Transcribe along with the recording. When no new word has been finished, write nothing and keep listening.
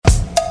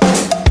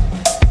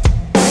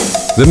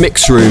The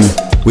Mix Room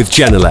with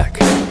Genelec.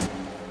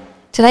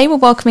 Today we're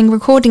welcoming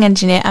recording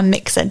engineer and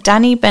mixer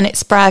Danny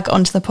Bennett-Spragg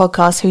onto the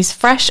podcast, who's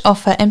fresh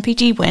off her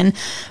MPG win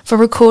for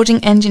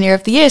Recording Engineer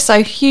of the Year.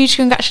 So huge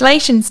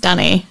congratulations,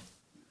 Danny.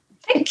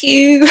 Thank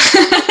you.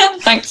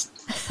 Thanks.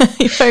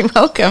 You're very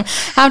welcome.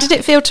 How did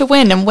it feel to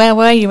win, and where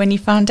were you when you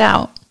found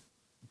out?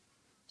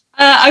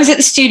 I was at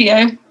the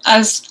studio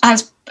as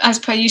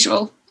per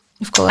usual.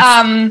 Of course.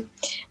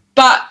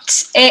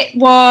 But it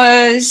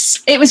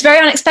was very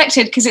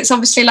unexpected because it's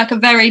obviously like a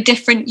very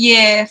different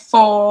year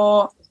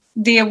for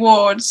the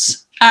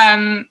awards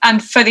and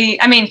for the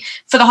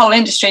whole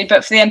industry,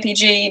 but for the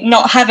MPG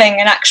not having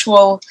an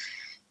actual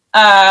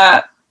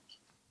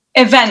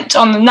event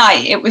on the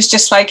night. It was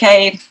just like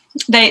they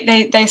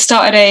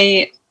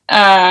started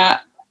a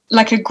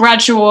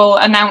gradual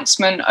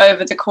announcement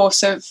over the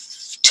course of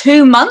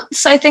 2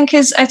 months. I think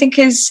is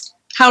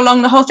how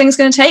long the whole thing's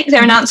going to take.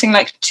 They're announcing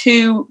like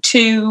two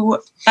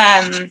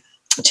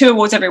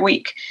awards every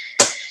week.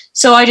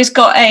 So I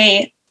got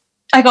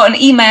an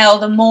email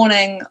the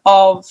morning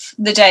of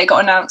the day it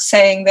got announced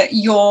saying that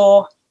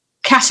your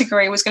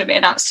category was going to be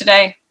announced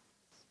today.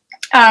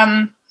 But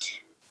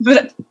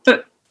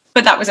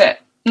that was it.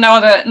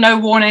 No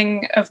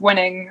warning of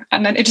winning,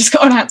 and then it just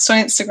got announced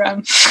on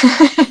Instagram.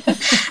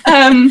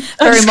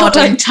 Very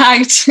modern.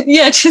 Tagged in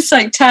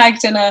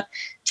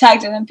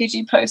an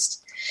MPG post.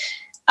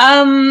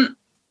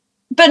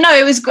 But no,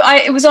 it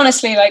was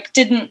honestly like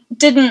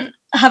didn't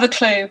have a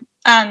clue,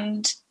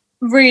 and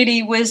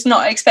really was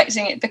not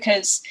expecting it,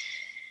 because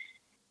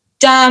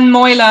Dan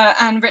Moyler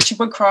and Richard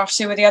Woodcraft,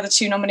 who were the other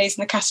two nominees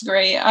in the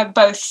category, are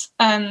both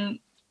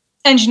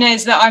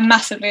engineers that I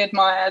massively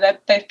admire.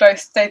 They've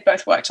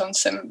both worked on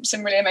some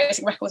really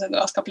amazing records over the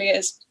last couple of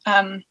years.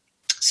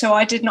 So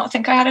I did not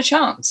think I had a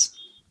chance,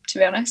 to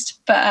be honest.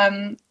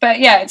 But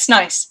yeah, it's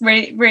nice.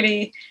 Really,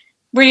 really,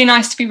 really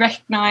nice to be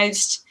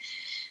recognised.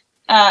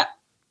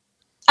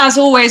 As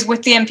always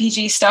with the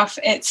MPG stuff,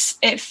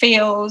 it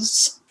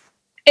feels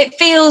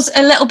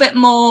a little bit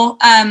more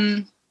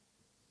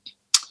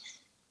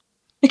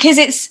because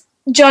it's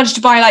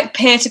judged by like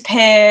peer to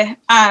peer,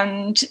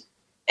 and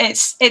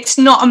it's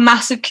not a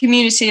massive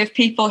community of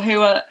people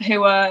who are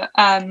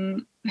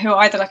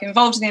either like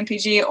involved in the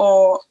MPG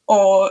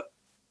or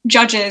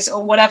judges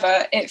or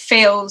whatever. It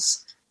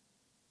feels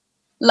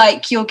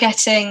like you're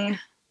getting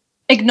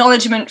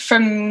acknowledgement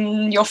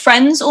from your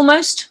friends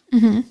almost.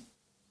 Mm-hmm.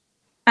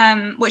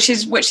 Which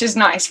is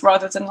nice,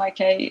 rather than like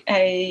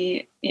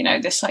a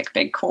this like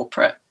big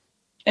corporate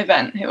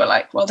event who are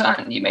like, well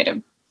done, you made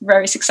a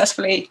very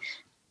successfully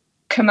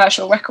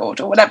commercial record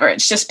or whatever.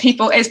 It's just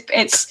people. It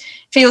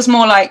feels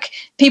more like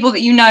people that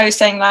you know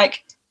saying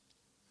like,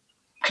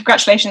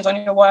 congratulations on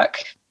your work.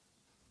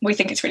 We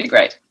think it's really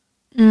great.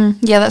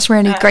 Yeah, that's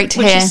really great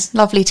to hear.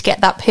 Lovely to get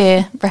that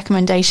peer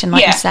recommendation,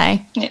 like you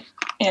say. Yeah,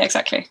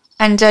 exactly.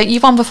 And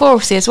you've won before,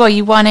 obviously, as well.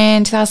 You won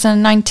in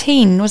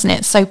 2019, wasn't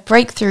it? So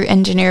Breakthrough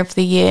Engineer of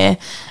the Year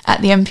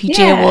at the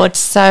MPG Awards.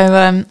 So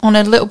on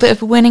a little bit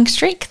of a winning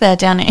streak there,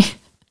 Danny.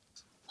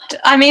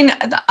 I mean,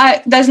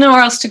 there's nowhere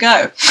else to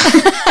go.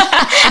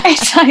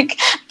 It's like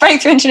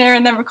Breakthrough Engineer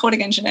and then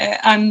Recording Engineer.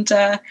 And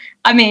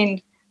it's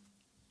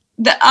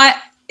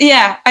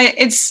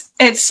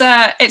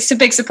a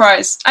big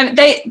surprise. I mean,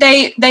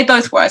 they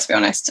both were, to be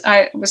honest.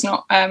 I was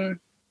not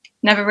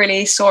never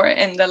really saw it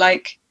in the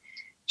like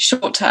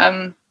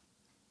short-term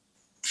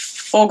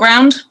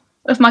foreground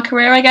of my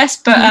career, I guess,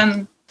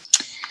 but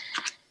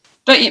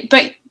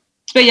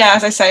yeah,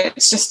 as I say,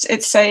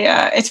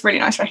 it's really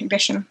nice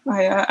recognition.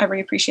 I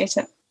really appreciate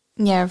it.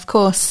 Yeah, of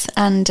course.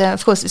 And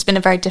of course it's been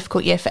a very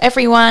difficult year for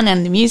everyone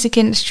and the music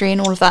industry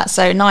and all of that,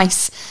 so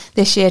nice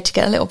this year to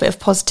get a little bit of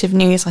positive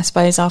news, I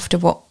suppose, after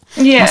what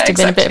must have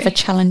been a bit of a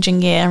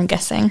challenging year, I'm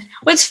guessing.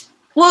 It's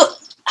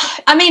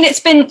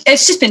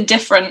just been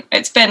different.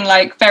 It's been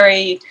like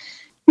very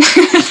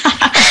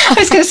I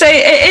was going to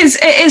say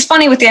it is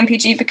funny with the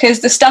MPG, because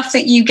the stuff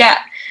that you get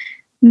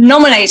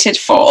nominated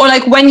for, or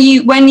like when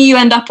you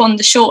end up on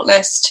the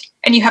shortlist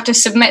and you have to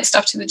submit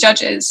stuff to the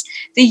judges,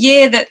 the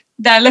year that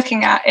they're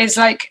looking at is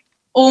like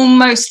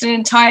almost an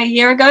entire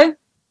year ago.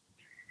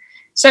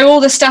 So all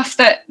the stuff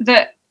that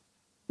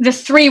the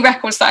 3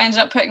 records that I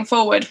ended up putting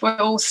forward were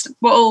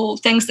all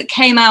things that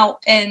came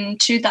out in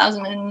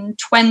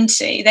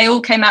 2020. They all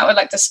came out at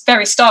like the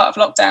very start of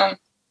lockdown,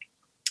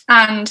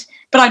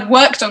 but I'd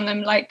worked on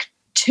them like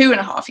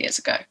 2.5 years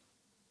ago.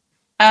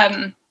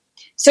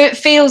 So it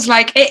feels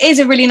like it is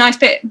a really nice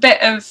bit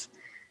of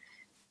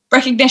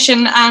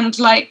recognition and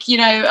like,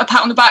 a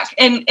pat on the back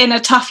in a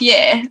tough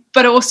year,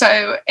 but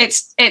also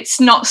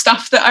it's not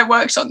stuff that I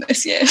worked on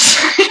this year.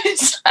 So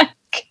it's like,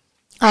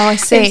 oh, I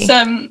see.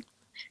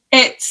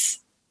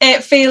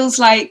 It feels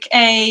like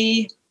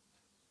a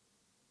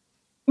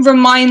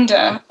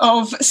reminder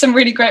of some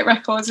really great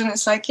records, and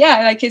it's like,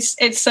 yeah, like it's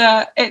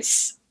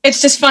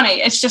just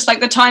funny. It's just like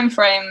the time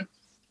frame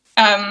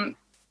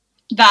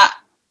that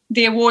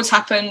the awards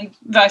happen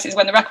versus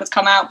when the records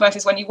come out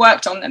versus when you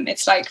worked on them.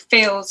 It's like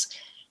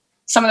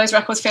some of those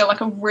records feel like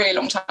a really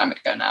long time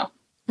ago now.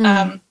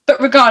 But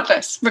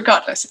regardless,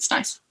 it's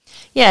nice.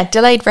 Yeah,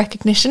 delayed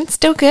recognition,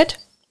 still good.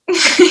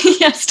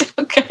 Yeah,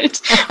 still good.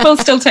 We'll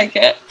still take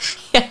it.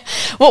 Yeah.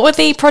 What were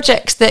the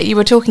projects that you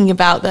were talking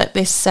about that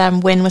this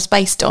win was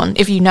based on,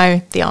 if you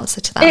know the answer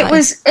to that? It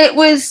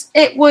was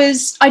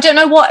I don't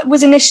know what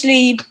was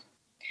initially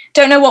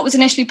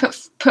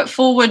put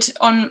forward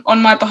on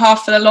my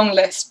behalf for the long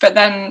list, but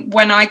then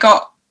when I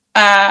got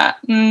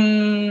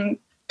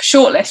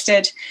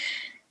shortlisted,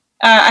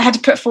 I had to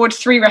put forward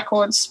 3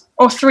 records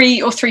or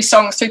three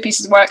songs, 3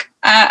 pieces of work,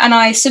 and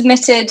I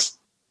submitted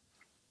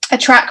a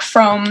track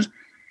from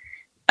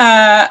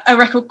a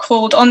record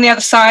called On the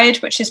Other Side,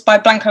 which is by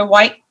Blanco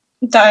White,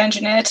 that I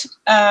engineered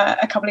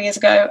a couple of years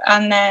ago,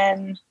 and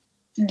then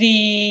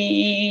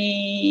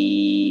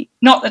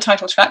not the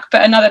title track,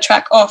 but another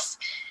track off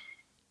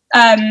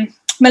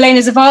Milena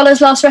Zavala's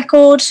last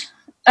record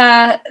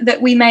that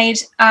we made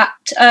at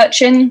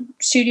Urchin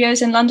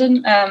Studios in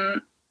London,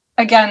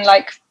 again,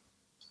 like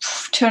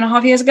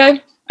 2.5 years ago.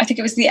 I think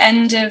it was the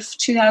end of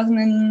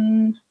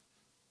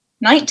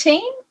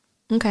 2019.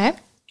 Okay.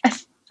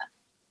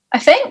 I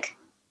think.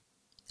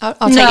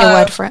 I'll take your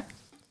word for it.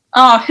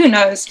 Oh, who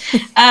knows?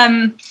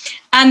 And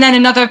then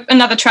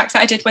another track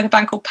that I did with a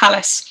band called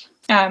Palace,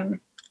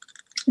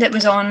 that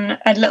was on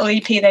a little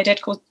EP they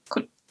did called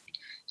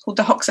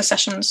the Hoxha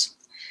Sessions.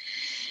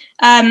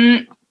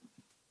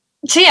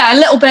 So yeah, a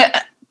little bit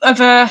of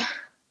a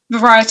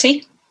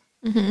variety.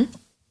 Mm-hmm.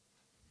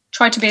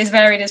 Tried to be as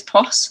varied as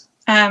possible.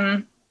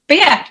 But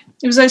yeah,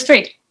 it was those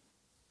 3.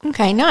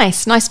 Okay,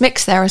 nice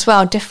mix there as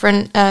well.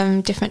 Different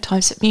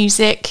types of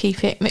music,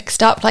 keep it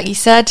mixed up, like you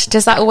said.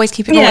 Does that always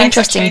keep it more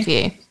interesting for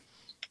you?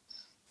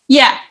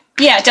 Yeah,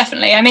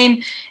 definitely. I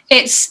mean,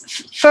 it's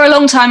for a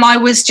long time I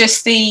was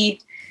just the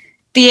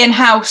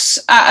in-house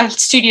at a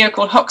studio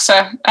called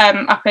Hoxha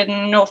up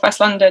in northwest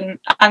London,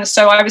 and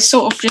so I was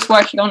sort of just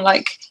working on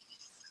like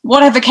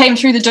whatever came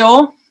through the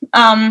door.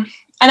 And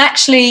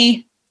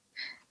actually,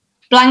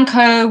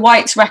 Blanco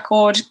White's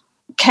record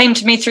came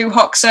to me through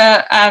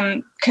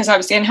Hoxha because I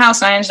was the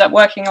in-house, and I ended up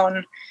working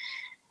on.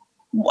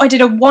 I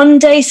did a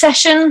 1-day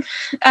session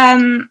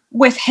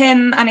with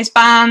him and his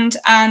band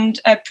and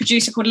a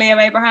producer called Leo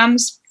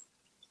Abrahams,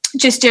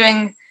 just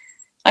doing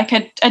like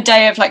a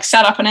day of like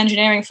setup and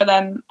engineering for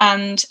them,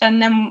 and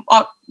then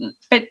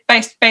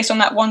based on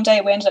that 1 day,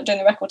 we ended up doing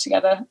the record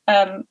together.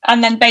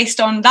 And then based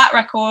on that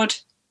record,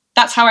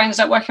 that's how I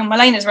ended up working on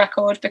Milena's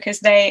record, because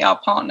they are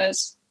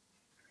partners.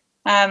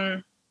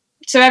 So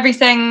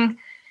everything,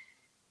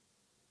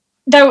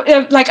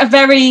 they're like a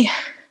very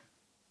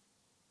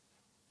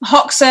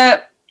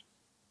Hoxha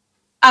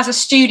as a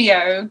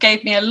studio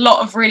gave me a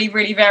lot of really,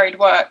 really varied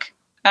work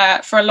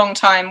for a long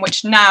time,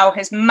 which now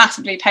has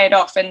massively paid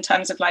off in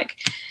terms of like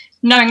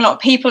knowing a lot of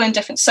people in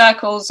different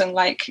circles, and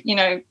like, you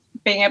know,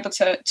 being able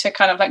to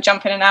kind of like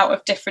jump in and out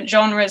of different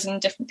genres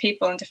and different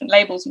people and different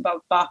labels and blah,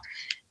 blah,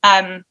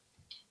 blah.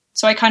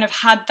 So I kind of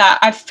had that,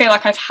 I feel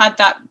like I've had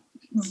that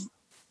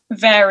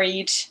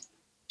varied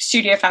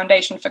studio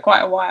foundation for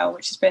quite a while,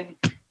 which has been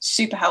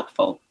super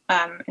helpful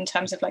in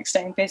terms of like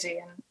staying busy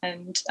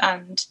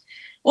and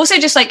also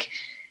just like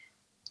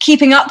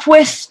keeping up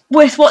with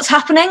what's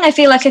happening. I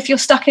feel like if you're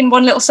stuck in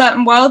one little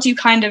certain world, you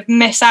kind of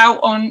miss out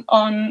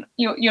on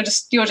you're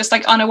just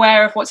like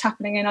unaware of what's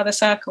happening in other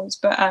circles.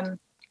 But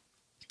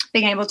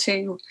being able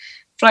to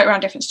float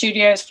around different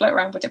studios, float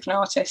around with different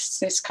artists,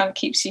 this kind of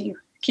keeps you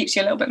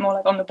a little bit more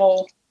like on the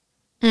ball.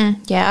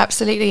 Yeah,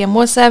 absolutely. And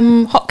was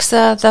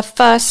Hoxha the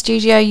first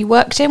studio you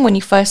worked in when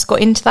you first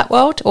got into that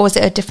world, or was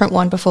it a different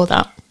one before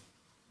that?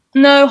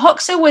 No,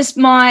 Hoxha was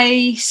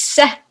my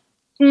second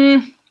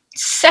or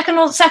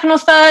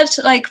third,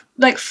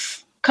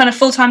 kind of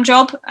full-time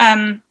job.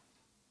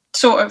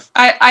 Sort of.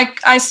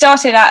 I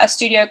started at a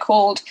studio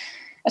called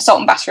Assault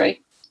and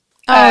Battery.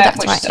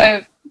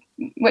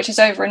 Which is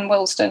over in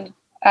Willesden,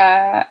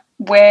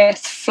 with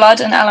Flood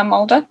and Alan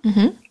Mulder,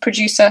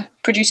 producer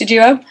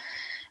duo.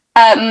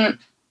 I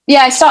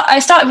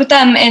started with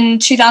them in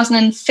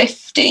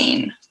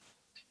 2015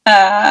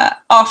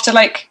 after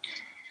like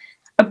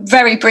a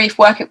very brief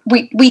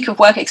week of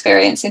work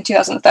experience in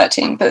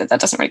 2013, but that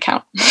doesn't really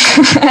count.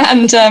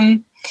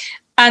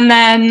 And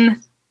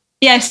then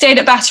I stayed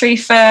at Battery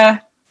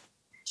for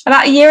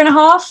about 1.5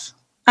 years,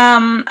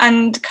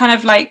 and kind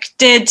of like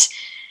did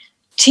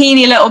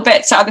teeny little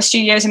bits at other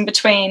studios in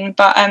between,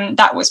 but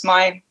that was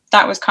kind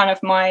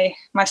of my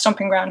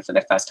stomping ground for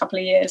the first couple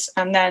of years,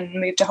 and then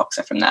moved to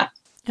Hoxha from there.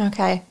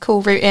 Okay,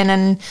 cool route in.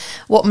 And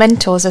what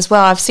mentors as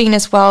well? I've seen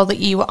as well that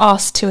you were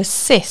asked to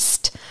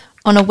assist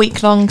on a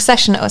week-long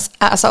session at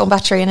Assault and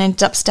Battery and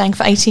ended up staying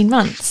for 18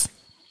 months.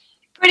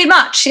 Pretty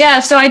much, yeah.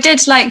 So I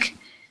did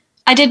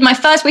my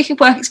first week of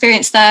work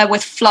experience there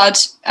with Flood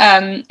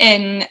in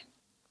end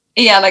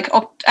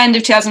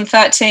of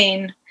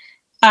 2013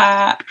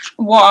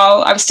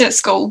 while I was still at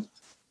school.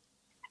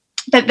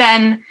 But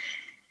then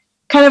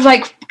kind of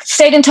like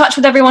stayed in touch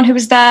with everyone who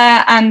was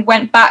there and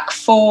went back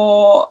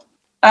for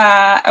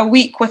a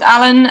week with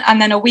Alan, and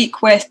then a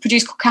week with a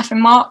producer called Catherine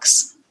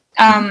Marks,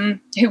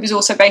 who was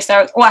also based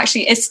there. Well,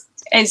 actually is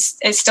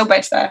still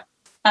based there.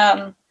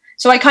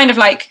 So I kind of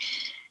like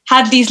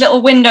had these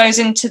little windows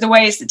into the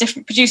ways that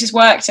different producers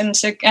worked and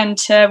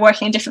to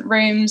working in different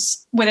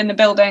rooms within the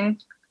building.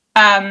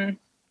 And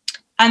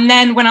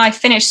then when I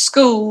finished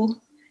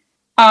school,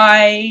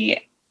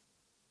 I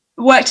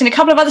worked in a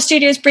couple of other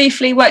studios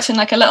briefly, worked in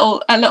like a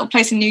little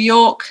place in New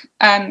York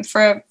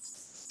for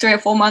 3 or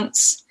 4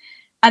 months,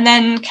 and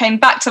then came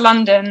back to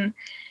London,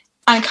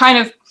 and kind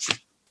of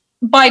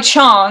by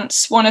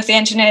chance, one of the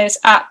engineers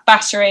at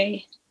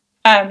Battery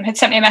had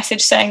sent me a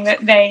message saying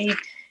that they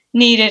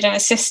needed an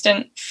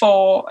assistant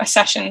for a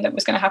session that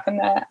was going to happen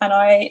there. And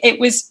I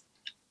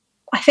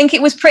think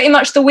it was pretty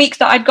much the week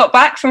that I'd got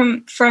back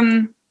from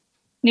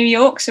New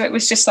York. So it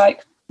was just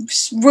like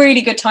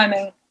really good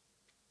timing.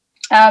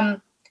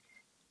 And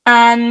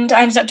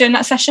I ended up doing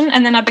that session,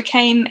 and then I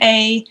became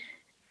a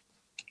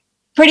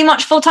pretty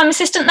much full-time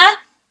assistant there.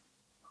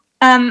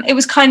 It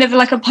was kind of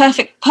like a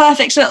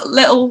perfect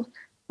little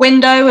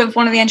window of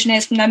one of the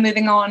engineers from there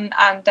moving on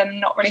and them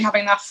not really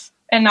having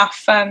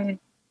enough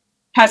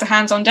pairs of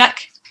hands on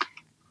deck.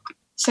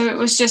 So it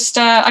was just,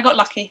 I got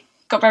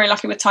very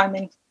lucky with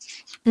timing.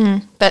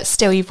 But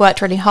still, you've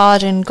worked really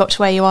hard and got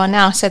to where you are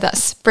now, so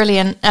that's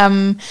brilliant.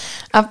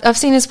 I've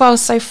seen as well,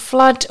 so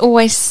Flood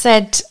always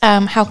said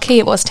how key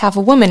it was to have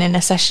a woman in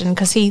a session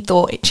because he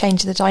thought it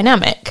changed the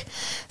dynamic.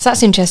 So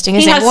that's interesting,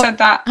 isn't it? He has said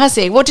that. Has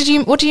he? What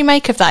do you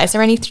make of that? Is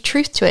there any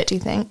truth to it, do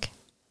you think?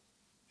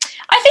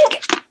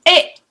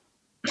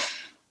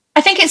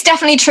 I think it's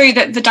definitely true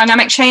that the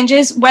dynamic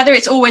changes. Whether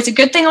it's always a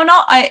good thing or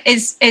not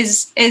is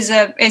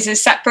a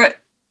separate.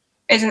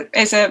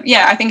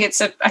 I think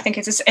it's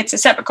a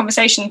separate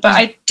conversation. But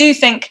I do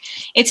think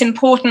it's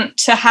important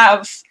to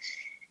have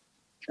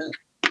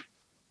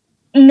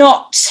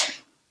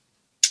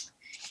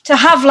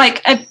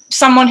like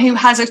someone who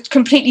has a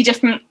completely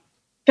different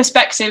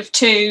perspective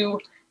to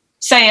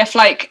say if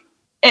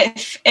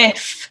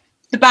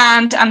the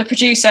band and the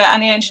producer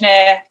and the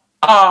engineer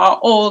are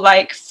all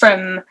like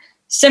from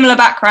similar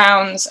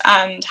backgrounds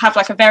and have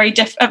like a very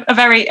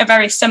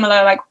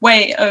similar like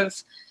way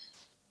of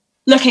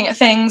looking at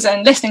things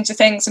and listening to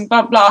things and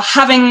blah blah,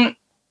 having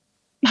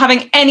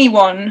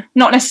anyone,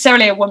 not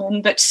necessarily a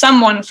woman, but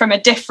someone from a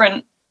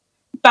different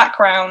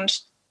background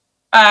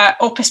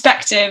or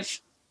perspective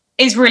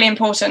is really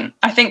important.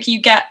 I think you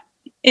get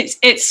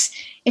it's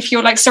if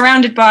you're like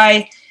surrounded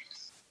by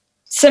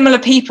similar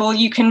people,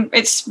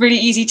 it's really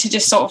easy to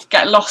just sort of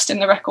get lost in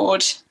the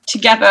record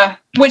together,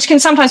 which can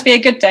sometimes be a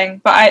good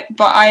thing. But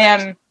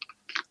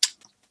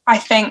I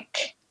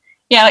think,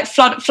 yeah, like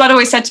Flood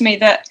always said to me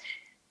that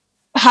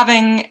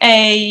having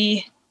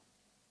a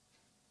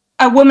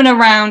woman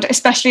around,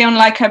 especially on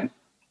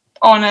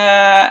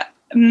a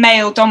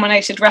male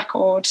dominated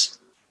record,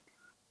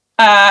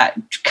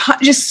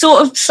 just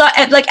sort of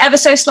like ever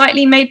so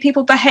slightly made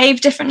people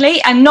behave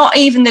differently, and not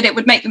even that it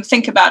would make them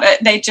think about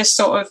it. They just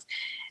sort of,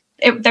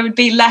 there would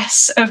be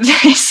less of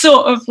this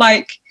sort of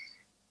like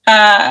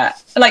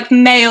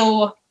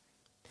male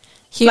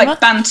humor? Like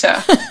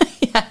banter.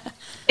 Yeah.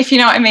 If you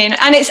know what I mean.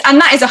 And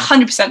that is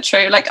 100%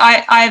 true. Like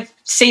I've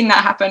seen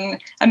that happen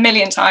a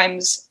million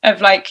times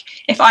of like,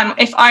 if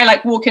I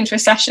like walk into a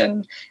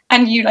session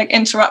and you like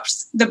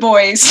interrupt the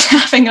boys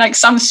having like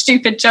some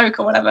stupid joke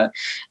or whatever.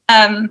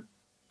 And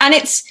I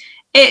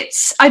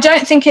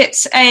don't think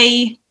it's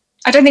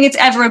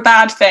ever a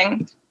bad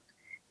thing,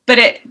 but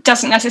it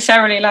doesn't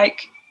necessarily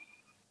like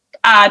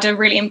add a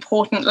really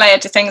important layer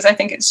to things. I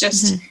think it's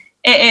just,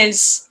 It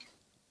is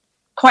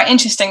quite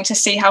interesting to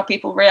see how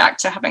people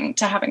react to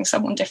having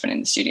someone different in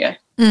the studio.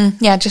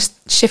 Yeah,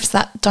 just shifts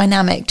that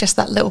dynamic just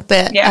that little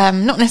bit. Yeah.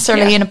 Not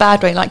necessarily in a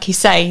bad way, like you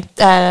say.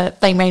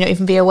 They may not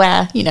even be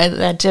aware, that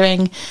they're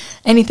doing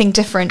anything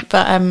different.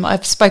 But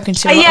I've spoken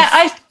to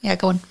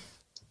go on.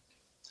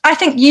 I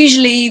think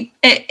usually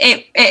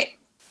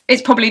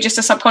it's probably just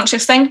a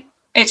subconscious thing.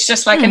 It's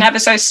just like an ever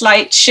so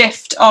slight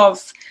shift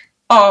of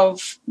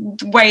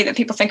the way that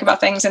people think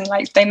about things, and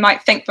like they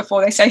might think before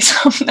they say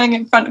something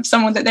in front of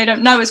someone that they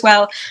don't know as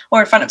well,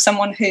 or in front of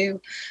someone who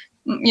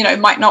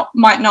might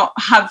not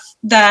have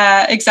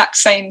their exact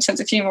same sense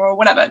of humor or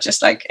whatever.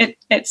 Just like it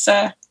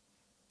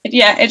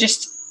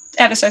just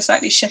ever so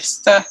slightly shifts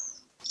the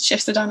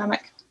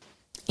dynamic.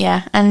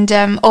 Yeah, and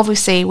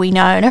obviously we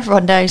know, and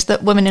everyone knows,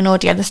 that women in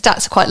audio, the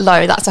stats are quite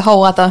low. That's a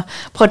whole other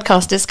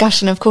podcast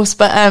discussion, of course.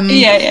 But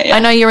I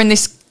know you're in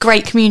this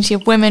great community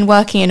of women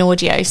working in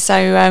audio.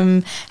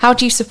 So how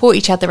do you support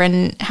each other,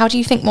 and how do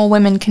you think more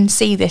women can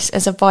see this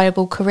as a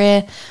viable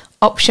career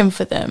option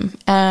for them?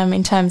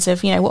 In terms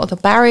of, what are the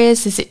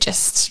barriers? Is it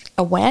just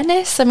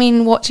awareness? I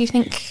mean, what do you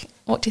think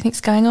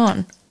is going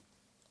on?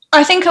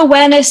 I think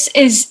awareness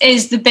is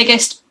the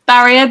biggest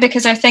barrier,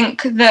 because I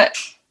think that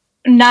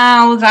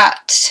now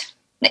that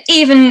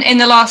even in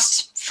the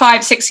last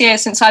 5-6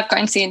 years since I've got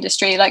into the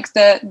industry, like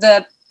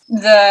the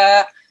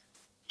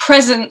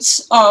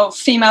presence of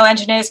female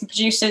engineers and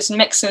producers and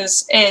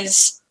mixers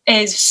is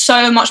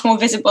so much more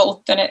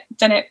visible than it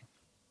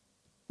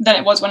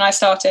was when I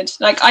started.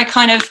 Like I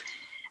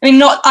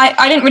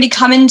didn't really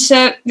come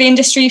into the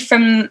industry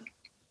from,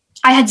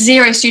 I had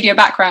zero studio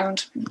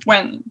background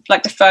when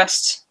like the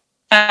first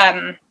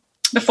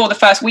before the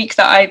first week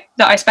that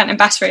I spent in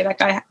Battery.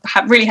 Like I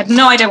really had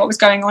no idea what was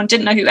going on,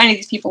 didn't know who any of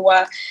these people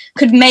were,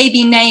 could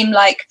maybe name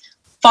like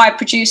 5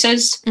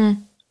 producers,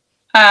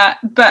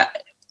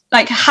 but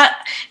like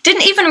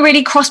didn't even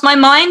really cross my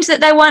mind that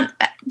there weren't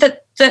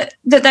that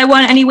there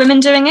weren't any women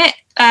doing it.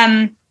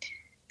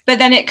 But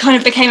then it kind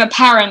of became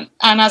apparent,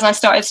 and as I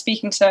started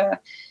speaking to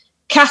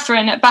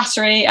Catherine at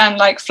Battery and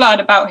like Flood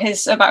about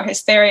his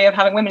theory of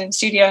having women in the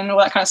studio and all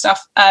that kind of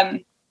stuff,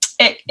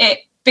 it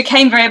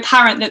became very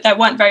apparent that there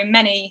weren't very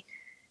many,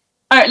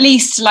 or at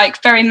least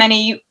like very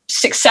many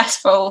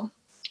successful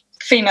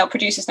female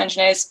producers and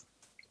engineers.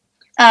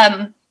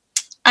 And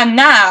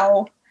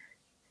now,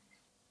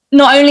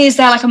 not only is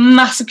there like a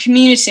massive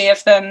community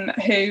of them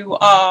who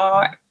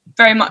are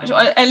very much, or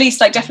at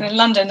least like definitely in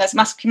London, there's a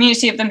massive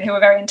community of them who are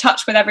very in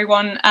touch with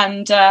everyone,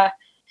 and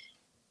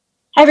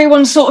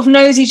everyone sort of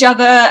knows each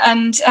other,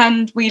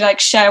 and we like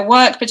share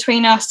work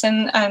between us,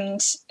 and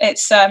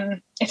it's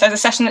if there's a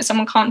session that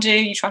someone can't do,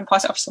 you try and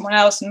pass it off to someone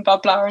else, and blah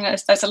blah.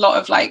 And there's a lot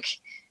of like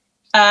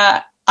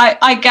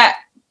I get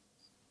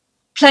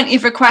plenty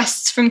of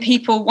requests from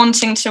people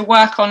wanting to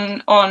work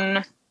on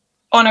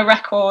a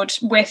record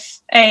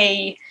with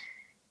a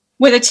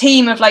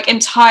team of like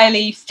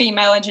entirely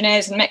female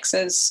engineers and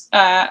mixers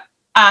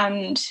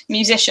and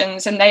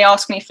musicians, and they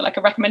ask me for like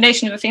a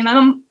recommendation of a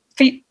female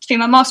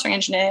mastering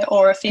engineer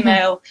or a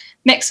female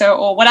mixer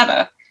or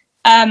whatever.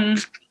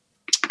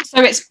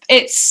 So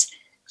it's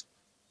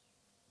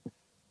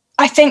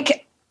I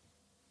think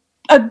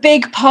a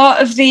big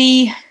part of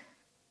the,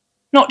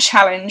 not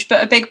challenge,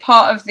 but a big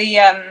part of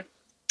the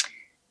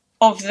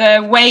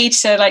way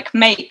to like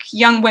make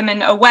young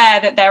women aware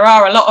that there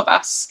are a lot of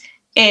us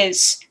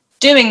is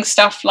doing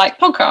stuff like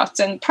podcasts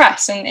and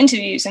press and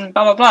interviews and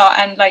blah blah blah,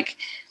 and like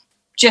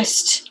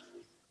just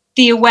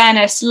the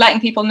awareness,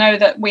 letting people know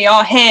that we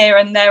are here,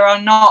 and there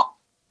are not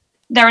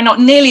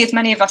nearly as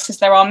many of us as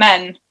there are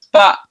men,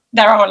 but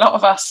there are a lot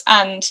of us,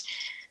 and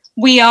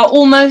we are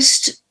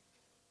almost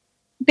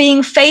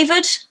being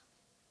favoured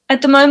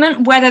at the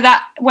moment. Whether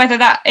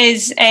that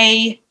is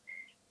a,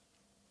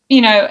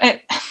 you know,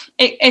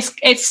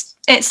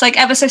 it's like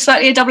ever so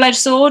slightly a double-edged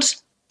sword,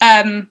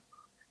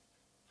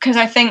 because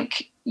I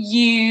think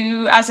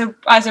you as a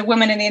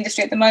woman in the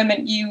industry at the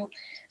moment, you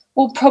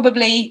will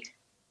probably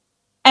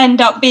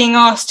end up being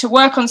asked to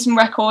work on some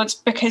records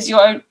because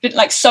you're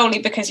like solely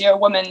because you're a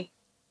woman,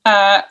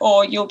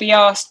 or you'll be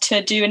asked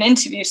to do an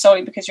interview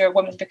solely because you're a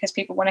woman, because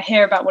people want to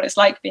hear about what it's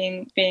like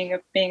being a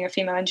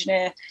female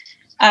engineer.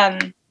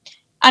 And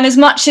as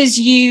much as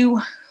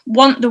you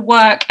want the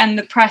work and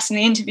the press and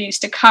the interviews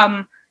to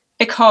come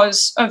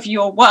because of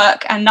your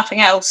work and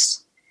nothing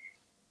else,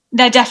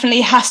 there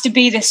definitely has to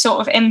be this sort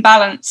of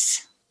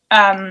imbalance,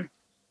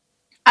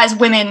 as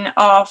women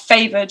are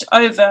favoured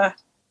over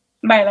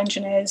male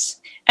engineers,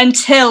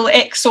 until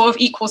it sort of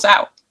equals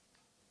out.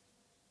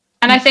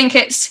 And I think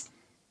it's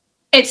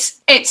a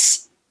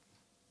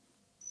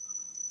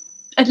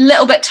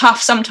little bit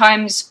tough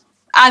sometimes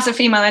as a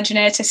female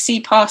engineer to see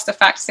past the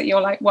fact that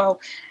you're like,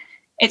 well,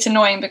 it's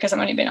annoying because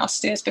I'm only being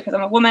asked to do this because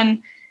I'm a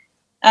woman.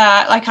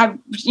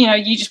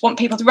 You just want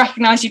people to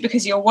recognise you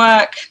because of your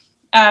work.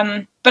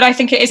 But I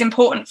think it is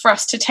important for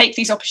us to take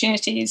these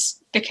opportunities,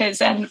 because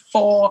then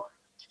for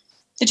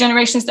the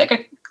generations that are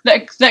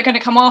going to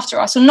come after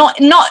us, or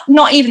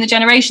not even the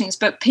generations,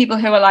 but people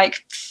who are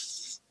like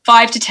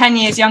 5 to 10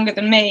 years younger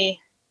than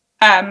me,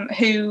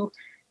 who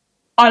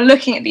are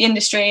looking at the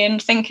industry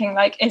and thinking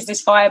like, is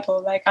this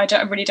viable? Like, I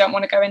really don't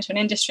want to go into an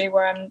industry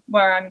where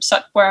I'm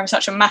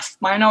such a massive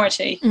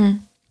minority.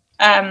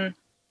 I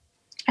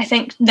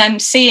think them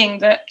seeing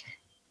that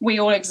we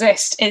all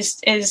exist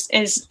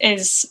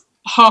is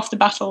half the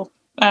battle,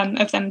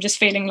 of them just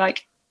feeling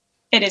like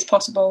it is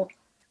possible.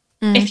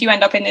 If you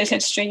end up in this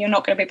industry, you're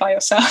not going to be by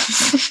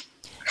yourself.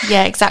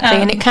 Yeah,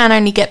 exactly. And it can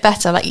only get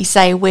better, like you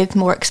say, with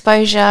more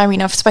exposure. I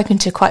mean, I've spoken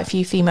to quite a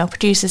few female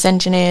producers,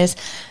 engineers,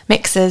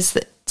 mixers,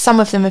 that some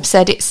of them have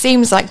said it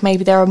seems like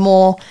maybe there are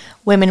more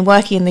women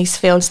working in these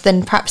fields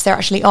than perhaps there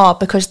actually are,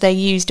 because they're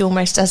used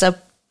almost as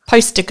a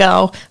poster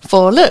girl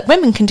for, look,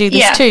 women can do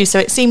this too. So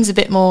it seems a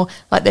bit more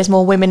like there's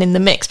more women in the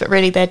mix, but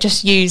really they're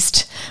just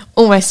used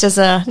almost as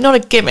not a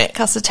gimmick.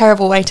 That's a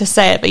terrible way to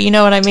say it, but you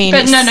know what I mean.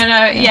 But no.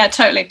 Yeah,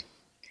 totally.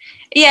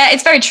 Yeah,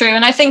 it's very true.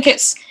 And I think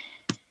it's,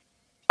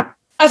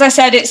 as I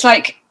said, it's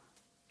like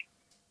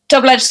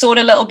double-edged sword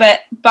a little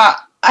bit, but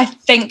I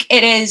think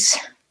it is,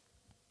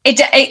 it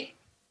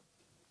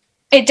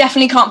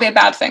definitely can't be a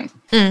bad thing.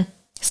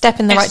 Step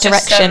in the right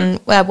direction,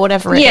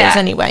 whatever it is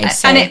anyway.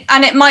 So.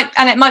 And it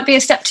might be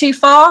a step too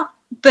far,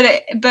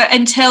 but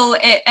until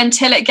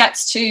it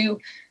gets to,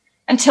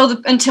 until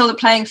the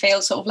playing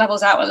field sort of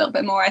levels out a little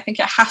bit more, I think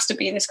it has to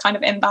be this kind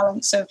of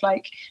imbalance of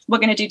like, we're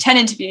going to do 10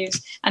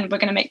 interviews and we're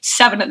going to make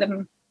 7 of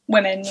them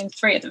women and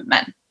 3 of them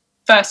men,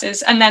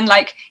 versus, and then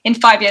like in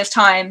 5 years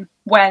time,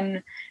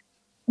 when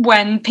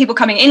people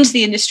coming into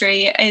the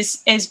industry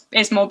is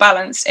more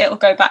balanced, it'll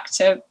go back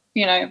to,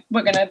 you know,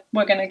 we're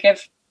gonna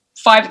give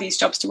 5 of these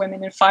jobs to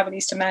women and 5 of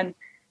these to men,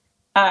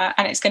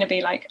 and it's going to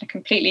be like a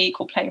completely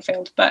equal playing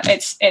field. But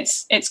it's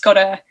got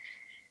to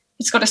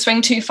it's got to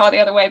swing too far the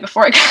other way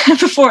before it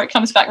before it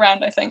comes back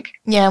round, I think.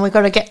 Yeah, we've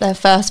got to get there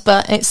first,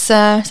 but it's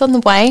on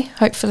the way,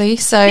 hopefully.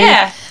 So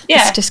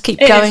let's just keep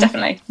going. It is,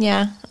 definitely.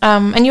 Yeah.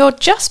 And you're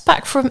just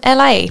back from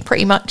LA,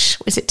 pretty much.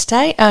 Was it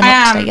today?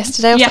 Not today,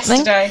 yesterday or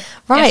something?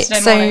 Right.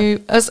 Yesterday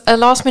so as a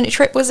last minute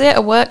trip, was it?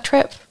 A work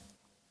trip?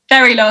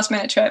 Very last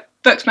minute trip.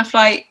 Booked my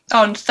flight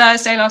on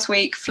Thursday last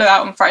week, flew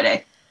out on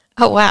Friday.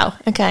 Oh, wow.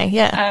 Okay,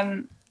 yeah.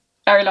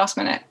 Very last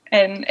minute.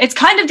 And it's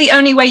kind of the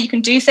only way you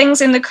can do things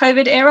in the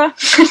COVID era.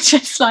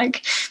 Just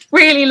like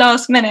really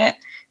last minute.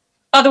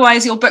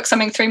 Otherwise, you'll book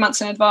something 3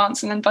 months in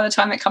advance, and then by the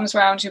time it comes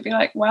around, you'll be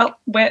like, well,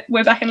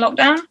 we're back in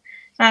lockdown,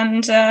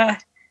 and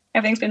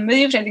everything's been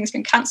moved, everything's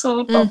been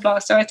cancelled, blah, blah.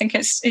 So I think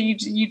it's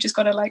you just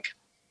got to like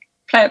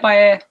play it by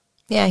ear.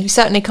 Yeah, you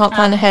certainly can't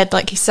plan ahead.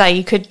 Like you say,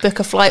 you could book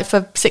a flight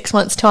for 6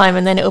 months' time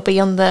and then it'll be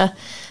on the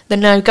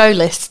no-go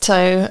list.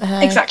 So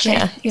exactly.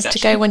 Yeah, you have to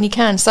go when you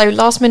can. So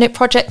last-minute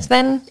project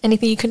then?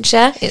 Anything you can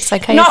share? It's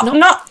okay not, if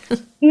not.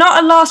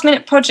 Not a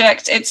last-minute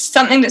project. It's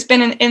something that's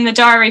been in the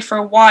diary for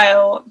a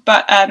while,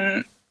 but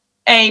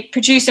a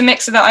producer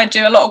mixer that I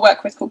do a lot of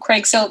work with called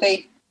Craig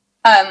Silvey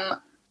has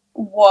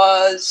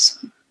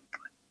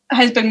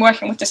been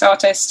working with this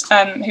artist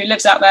who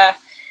lives out there.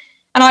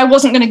 And I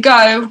wasn't going to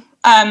go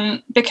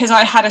because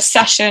I had a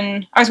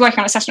session. I was working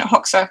on a session at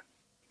Hoxha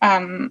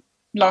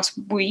last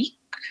week.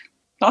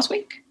 Last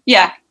week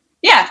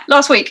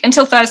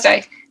until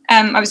Thursday.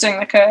 I was doing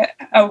like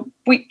a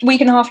week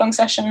and a half long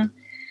session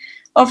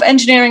of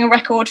engineering a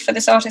record for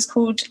this artist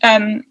called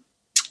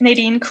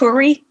Nadine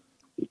Khoury,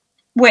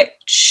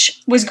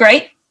 which was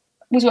great.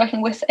 Was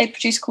working with a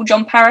producer called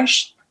John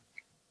Parrish,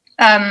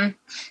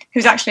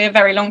 who's actually a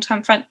very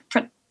long-time friend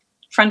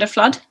of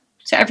Flood.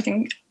 So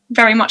everything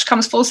very much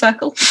comes full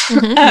circle. So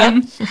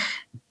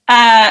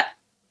I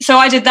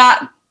did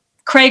that.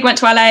 Craig went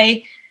to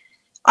LA.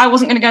 I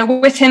wasn't going to go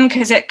with him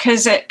because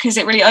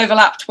it really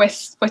overlapped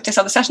with this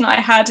other session that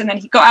I had. And then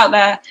he got out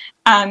there,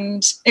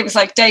 and it was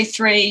like day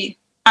 3,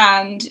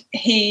 and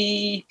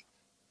he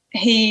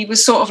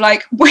was sort of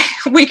like,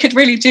 we could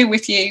really do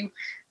with you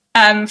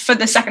for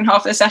the second half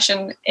of the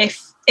session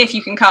if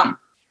you can come.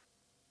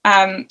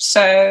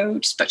 So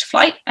just booked a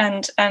flight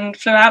and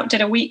flew out.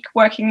 Did a week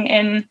working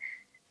in a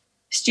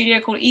studio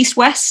called East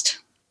West,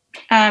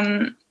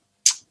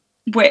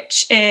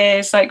 which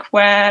is like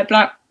where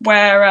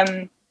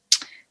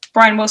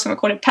Brian Wilson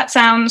recorded Pet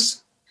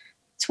Sounds.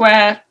 It's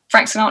where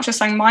Frank Sinatra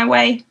sang My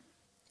Way.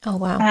 Oh,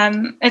 wow.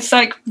 It's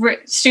like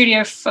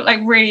studio for like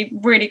really,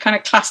 really kind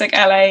of classic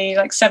LA,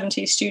 like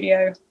 70s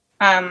studio.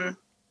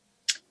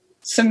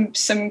 Some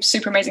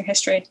super amazing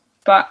history.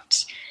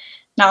 But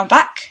now I'm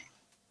back.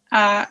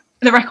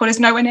 The record is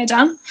nowhere near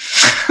done.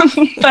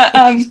 But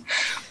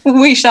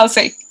we shall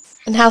see.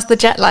 And how's the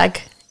jet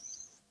lag?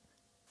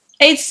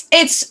 It's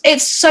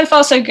so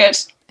far so good.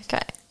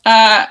 Okay.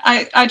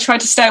 I tried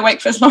to stay awake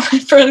for as long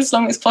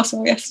as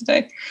possible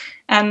yesterday,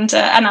 and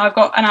now I've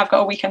got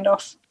a weekend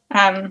off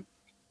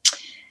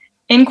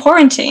in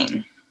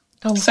quarantine.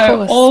 Oh,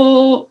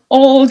 so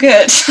all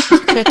good.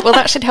 Good. Well,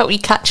 that should help you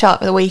catch up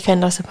the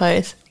weekend, I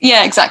suppose.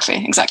 Yeah, exactly.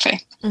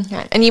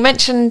 Okay. And you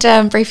mentioned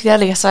briefly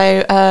earlier,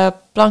 so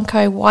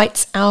Blanco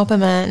White's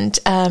album and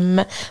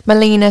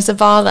Melina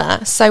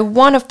Zavala. So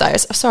one of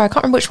those, sorry, I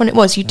can't remember which one it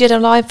was. You did a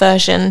live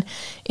version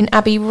in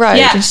Abbey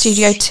Road in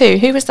Studio 2.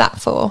 Who was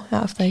that for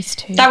out of those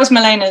two? That was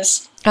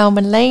Melina's. Oh,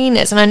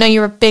 Melina's. And I know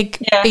you're a big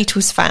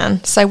Beatles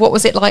fan. So what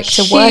was it like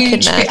to work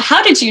in there?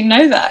 How did you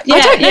know that? I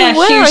don't know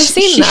where I've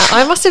seen that.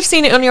 I must have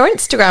seen it on your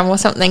Instagram or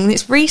something.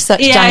 It's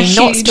research, Danny,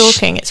 not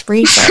stalking. It's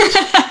research.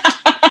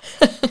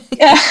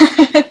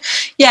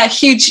 Yeah,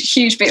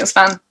 huge Beatles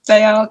fan.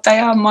 They are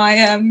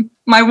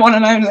my one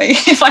and only.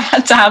 If I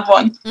had to have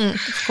one,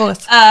 of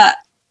course.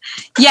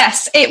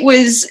 Yes, it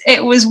was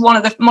one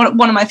of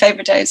my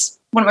favorite days.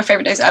 One of my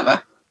favorite days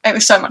ever. It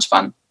was so much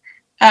fun.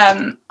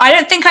 I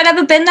don't think I'd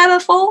ever been there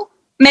before.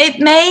 Maybe.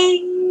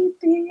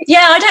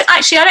 Yeah, I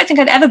don't think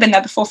I'd ever been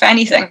there before for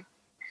anything.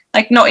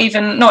 Like not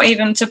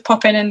even to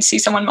pop in and see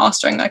someone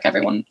mastering like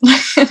everyone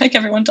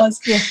does.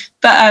 Yeah.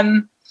 But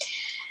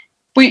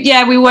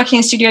we were working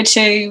in Studio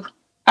 2,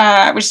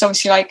 which is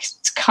obviously like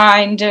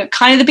kind of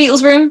the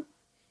Beatles room.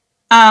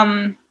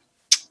 And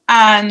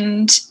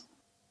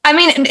I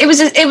mean, it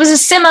was a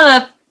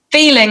similar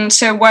feeling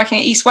to working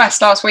at East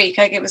West last week.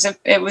 Like it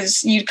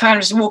was you kind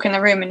of just walk in the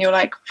room and you're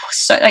like,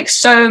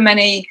 so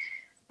many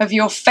of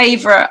your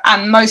favorite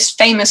and most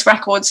famous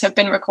records have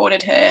been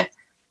recorded here.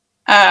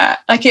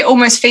 Like it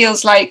almost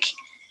feels like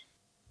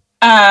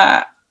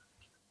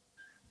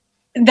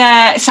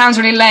it sounds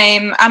really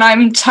lame, and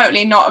I'm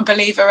totally not a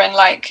believer in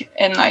like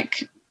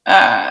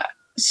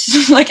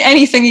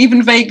anything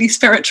even vaguely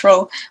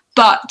spiritual.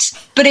 But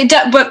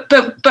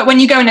when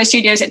you go in those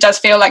studios, it does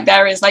feel like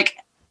there is like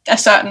a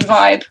certain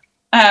vibe.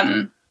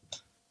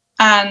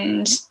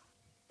 And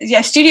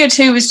yeah, Studio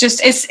 2 was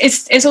just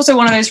it's also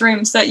one of those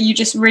rooms that you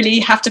just really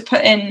have to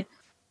put in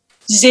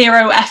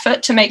zero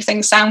effort to make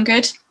things sound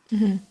good.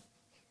 Mm-hmm.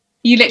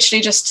 You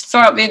literally just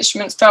throw up the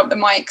instruments, throw up the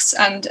mics,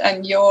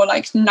 and you're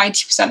like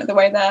 90% of the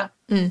way there.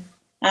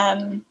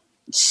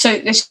 so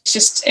it's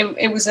just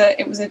it was a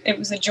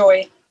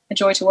joy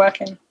to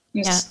work in.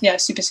 It was,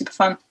 super, super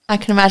fun. I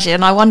can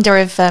imagine. I wonder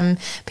if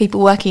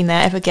people working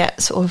there ever get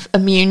sort of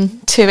immune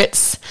to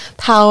its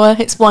power,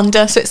 its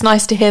wonder. So it's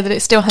nice to hear that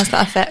it still has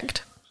that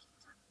effect.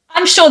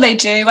 I'm sure they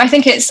do. I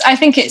think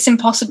it's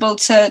impossible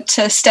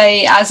to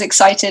stay as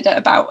excited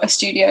about a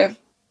studio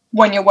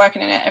when you're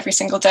working in it every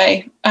single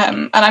day.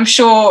 And I'm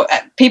sure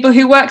people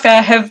who work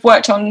there have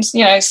worked on,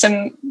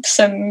 some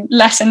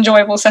less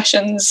enjoyable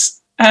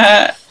sessions,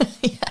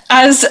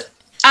 as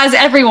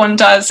everyone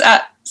does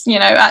at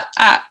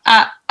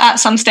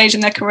some stage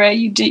in their career.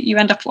 You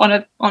end up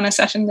on a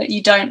session that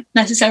you don't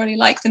necessarily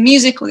like the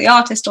music or the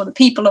artist or the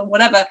people or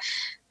whatever,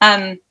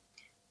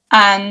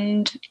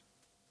 and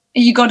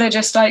you got to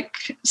just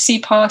like see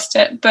past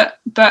it. But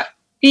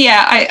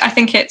yeah, I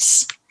think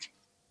it's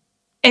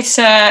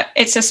a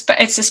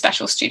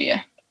special studio.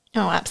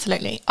 Oh,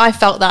 absolutely. I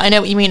felt that. I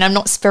know what you mean. I'm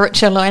not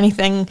spiritual or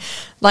anything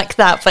like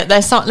that, but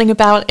there's something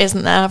about it,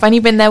 isn't there? I've only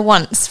been there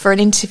once for an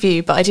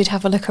interview, but I did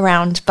have a look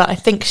around. But I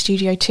think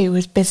Studio 2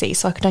 was busy,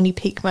 so I could only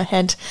peek my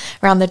head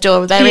around the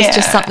door. There is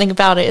just something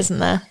about it, isn't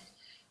there?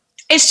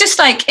 It's just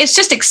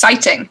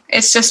exciting.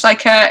 It's just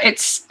like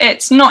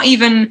it's not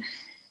even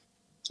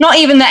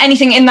that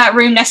anything in that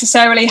room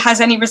necessarily has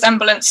any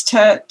resemblance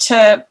to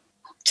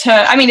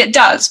I mean, it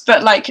does,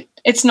 but like,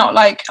 it's not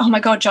like, oh my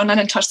God, John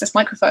Lennon touched this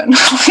microphone.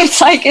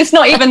 It's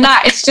not even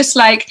that. It's just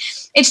like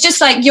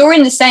you're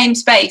in the same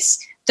space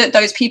that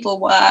those people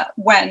were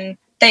when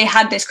they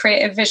had this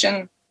creative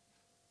vision.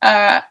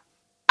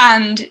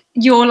 And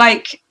you're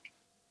like,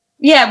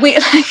 yeah, we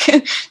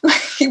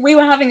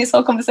were having this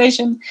whole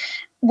conversation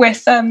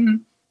with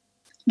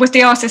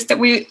the artist that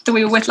we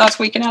were with last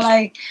week in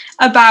LA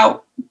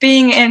about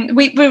being in.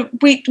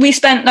 We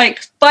spent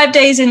like 5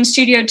 days in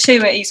Studio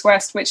 2 at East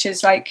West, which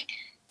is like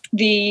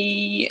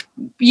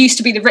used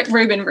to be the Rick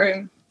Rubin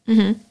room.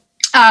 Mm-hmm.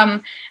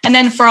 And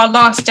then for our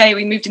last day,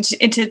 we moved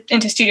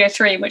into Studio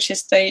 3, which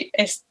is the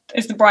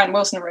Brian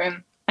Wilson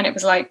room, and it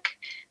was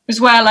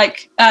where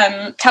like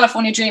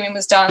California Dreaming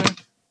was done,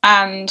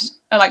 and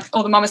like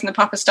all the Mamas and the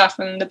Papas stuff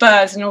and the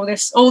Byrds and all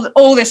this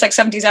like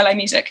 70s LA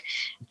music.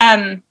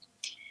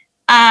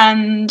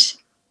 And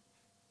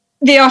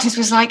the artist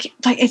was like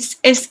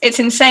it's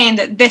insane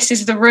that this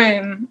is the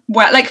room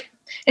where, like,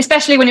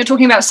 especially when you're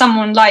talking about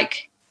someone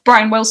like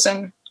Brian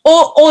Wilson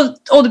or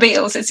the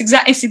Beatles, it's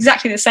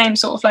exactly the same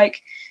sort of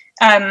like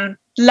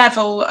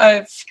level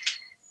of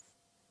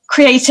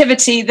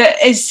creativity that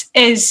is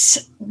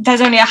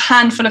there's only a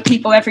handful of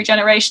people every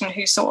generation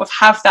who sort of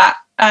have that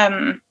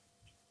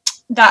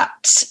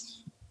that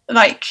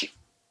like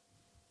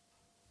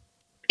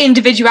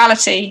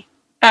individuality.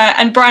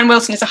 And Brian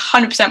Wilson is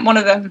 100% one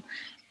of them.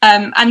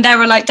 And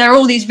there are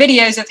all these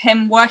videos of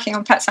him working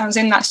on Pet Sounds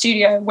in that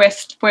studio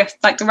with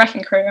like the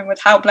Wrecking Crew and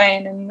with Hal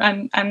Blaine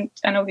and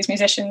all these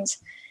musicians.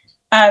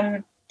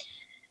 And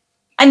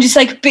just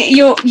like we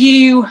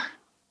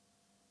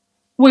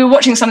were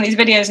watching some of these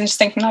videos and just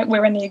thinking like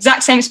we're in the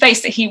exact same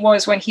space that he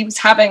was when he was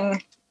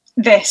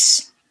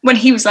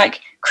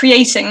like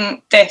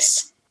creating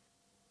this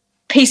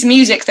piece of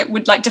music that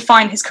would like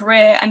define his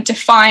career and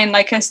define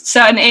like a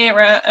certain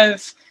era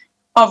of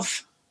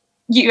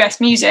US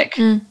music.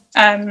 And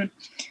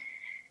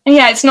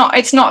yeah, it's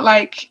not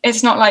like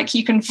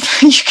you can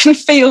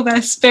feel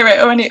their spirit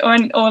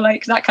or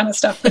like that kind of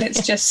stuff, but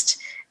it's just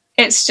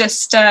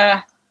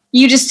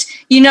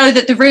you know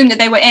that the room that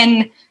they were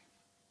in,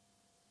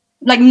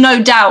 like,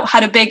 no doubt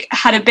had a big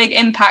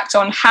impact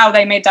on how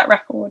they made that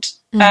record.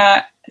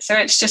 So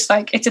it's just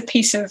like it's a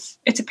piece of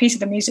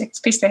the music, it's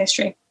a piece of the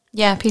history.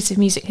 Yeah, a piece of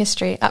music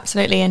history,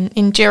 absolutely, and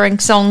enduring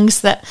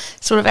songs that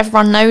sort of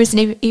everyone knows,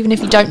 and even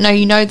if you don't know,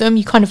 you know them,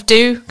 you kind of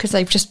do, because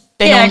they've just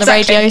been on the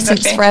radio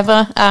since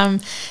forever.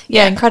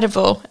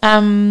 Incredible.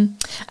 And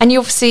you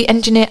obviously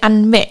engineer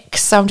and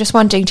mix, so I'm just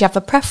wondering, do you have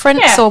a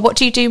preference, or what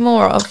do you do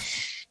more of?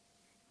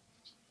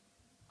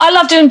 I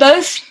love doing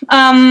both.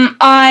 For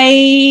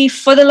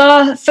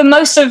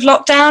most of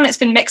lockdown, it's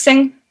been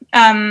mixing.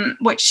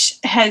 Which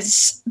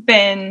has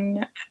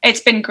been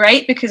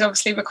great, because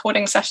obviously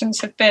recording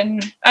sessions have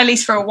been, at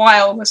least for a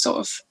while, were sort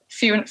of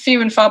few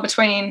and far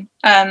between,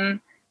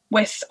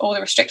 with all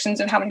the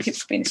restrictions and how many people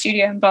could be in the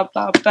studio and blah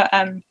blah. But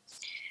I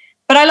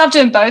love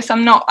doing both. I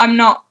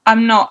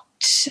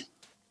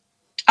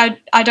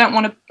don't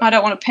want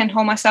to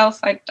pinhole myself.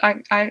 I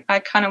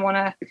kind of want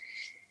to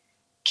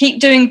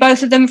keep doing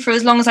both of them for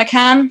as long as I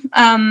can.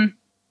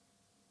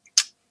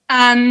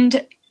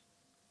 And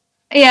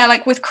yeah,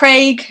 like with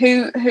Craig,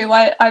 who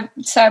I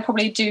say I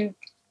probably do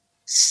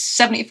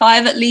 75%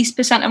 at least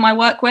of my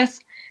work with.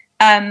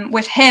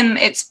 With him,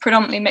 it's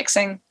predominantly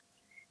mixing,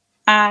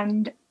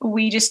 and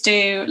we just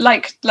do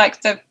like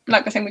the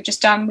thing we've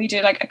just done. We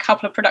do like a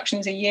couple of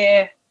productions a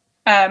year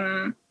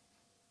when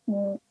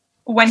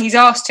he's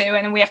asked to,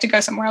 and then we have to go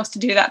somewhere else to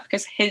do that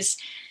because his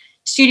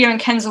studio in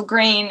Kensal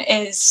Green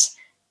is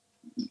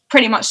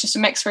pretty much just a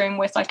mix room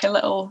with like a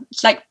little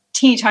like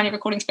teeny tiny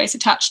recording space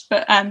attached,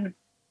 but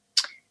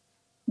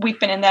we've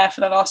been in there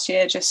for the last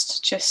year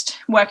just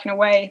working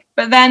away.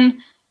 But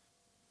then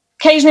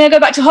occasionally I go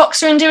back to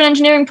Hoxha and do an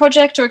engineering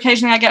project, or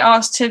occasionally I get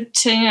asked to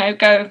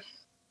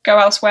go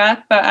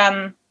elsewhere. But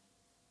I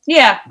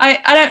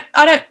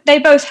don't. They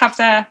both have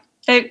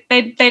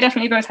they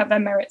definitely both have their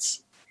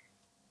merits.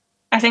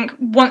 I think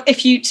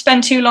if you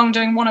spend too long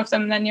doing one of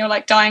them, then you're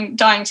like dying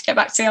to get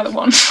back to the other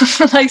one.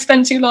 Like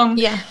spend too long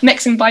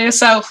mixing by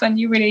yourself, and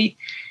you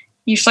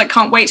just like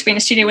can't wait to be in a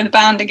studio with a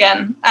band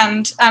again,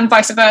 and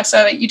vice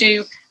versa. Like you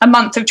do a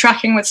month of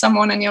tracking with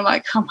someone, and you're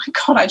like, oh my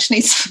god, I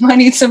need some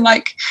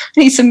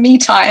me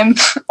time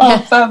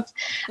of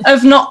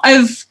not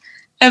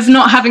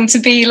having to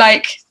be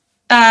like,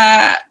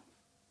 like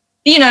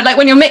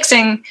when you're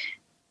mixing.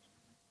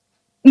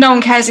 No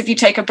one cares if you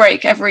take a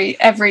break every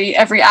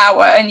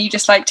hour and you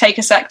just like take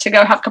a sec to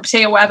go have a cup of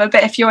tea or whatever.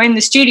 But if you're in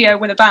the studio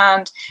with a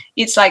band,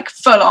 it's like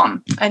full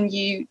on, and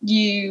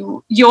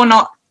you're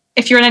not.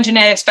 If you're an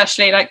engineer,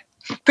 especially, like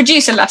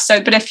producer less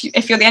so, but if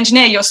you're the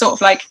engineer, you're sort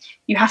of like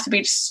you have to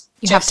be just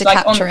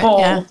like on the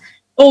ball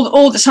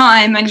all the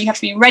time, and you have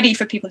to be ready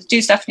for people to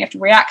do stuff, and you have to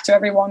react to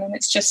everyone, and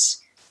it's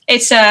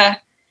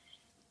a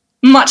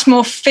much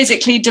more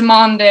physically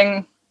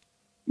demanding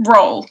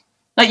role.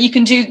 Like you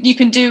can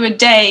do a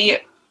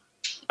day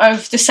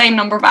of the same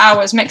number of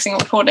hours mixing or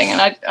recording, and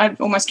I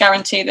almost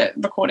guarantee that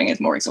recording is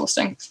more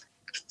exhausting.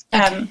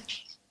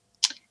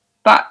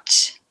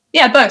 But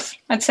yeah, both,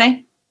 I'd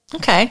say.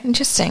 Okay,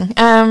 interesting.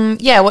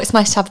 Well, it's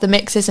nice to have the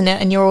mix, isn't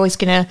it? And you're always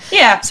going to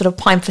sort of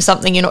pine for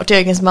something you're not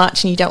doing as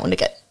much, and you don't want to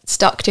get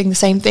stuck doing the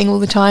same thing all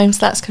the time. So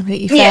that's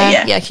completely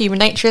fair. Yeah, human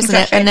nature, isn't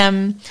it?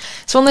 And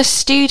so on the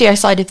studio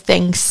side of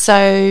things,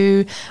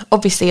 so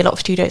obviously a lot of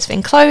studios have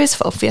been closed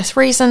for obvious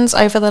reasons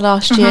over the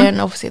last year,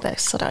 and obviously they're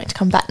starting to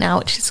come back now,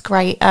 which is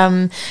great.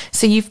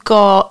 So you've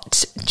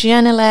got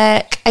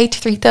Genelec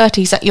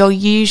 8330s at your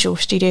usual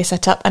studio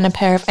setup and a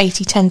pair of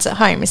 8010s at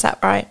home. Is that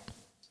right?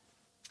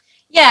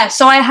 Yeah,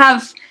 so I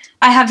have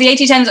the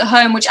 8010s at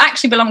home, which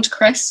actually belong to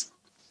Chris,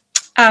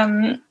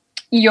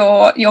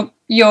 your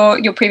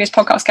previous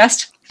podcast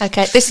guest.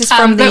 Okay, this is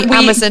from the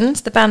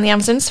Amazons, the band The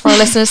Amazons. For our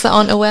listeners that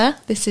aren't aware,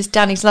 this is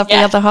Danny's lovely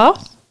other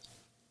half.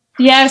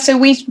 Yeah, so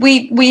we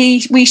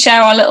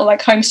share our little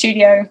like home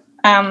studio,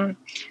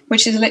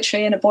 which is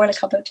literally in a boiler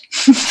cupboard.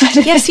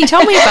 Yes, he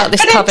told me about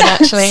this cupboard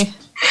actually.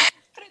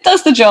 But it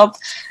does the job.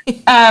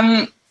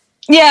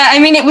 Yeah, I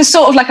mean, it was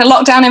sort of like a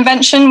lockdown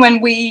invention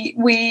when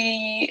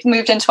we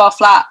moved into our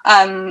flat,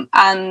 and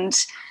I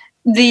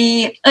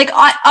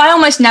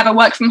almost never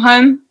work from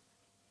home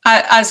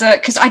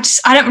because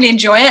I don't really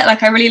enjoy it.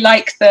 Like I really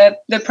like the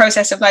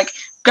process of like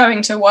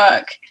going to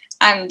work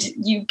and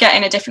you get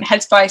in a different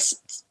headspace.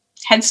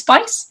 I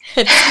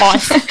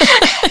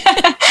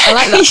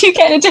like that. You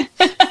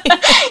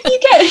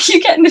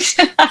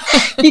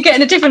get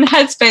in a different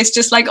headspace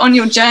just like on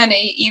your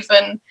journey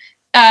even,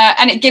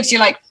 and it gives you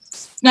like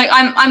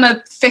I'm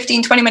a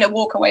 15-20 minute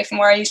walk away from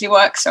where I usually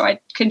work, so I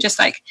can just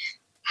like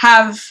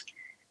have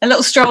a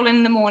little stroll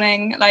in the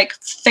morning, like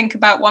think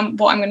about what I'm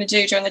going to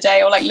do during the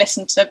day, or like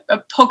listen to a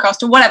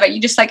podcast or whatever. You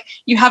just like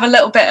you have a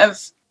little bit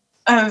of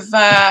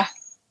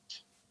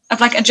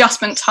like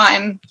adjustment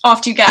time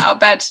after you get out of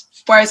bed.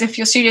 Whereas if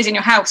your studio's in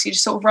your house, you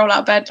just sort of roll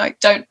out of bed,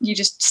 like you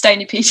just stay in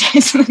your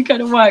PJs and then go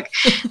to work.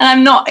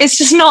 And loads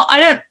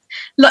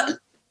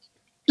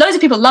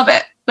of people love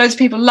it. Loads of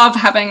people love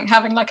having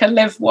like a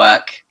live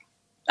work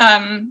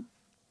kind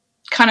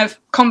of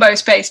combo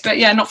space, but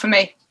yeah, not for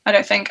me. I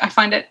don't think. I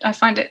find it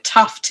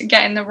tough to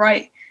get in the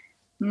right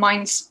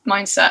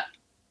mindset.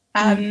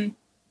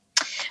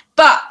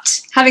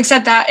 But having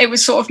said that, it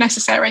was sort of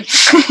necessary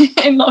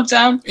in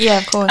lockdown. Yeah,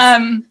 of course.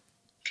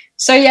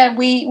 So yeah,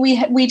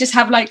 we just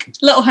have like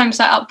little home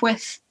set up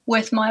with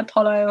my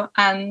Apollo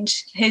and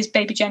his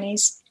baby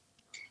Jenny's,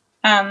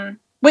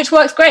 which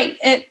works great.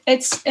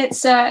 It's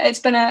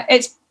been a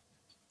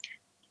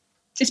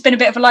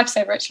bit of a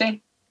lifesaver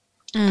actually.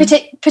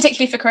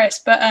 Particularly for Chris,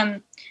 but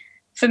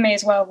for me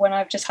as well, when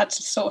I've just had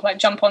to sort of like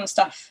jump on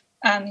stuff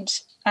and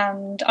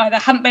either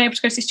haven't been able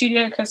to go to the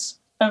studio because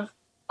of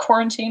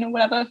quarantine or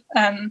whatever,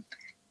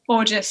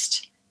 or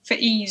just for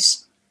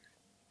ease.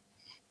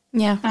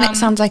 Yeah, it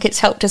sounds like it's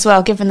helped as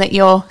well, given that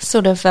you're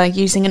sort of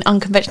using an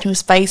unconventional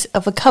space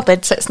of a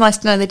cupboard, so it's nice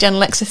to know the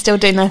Genelecs are still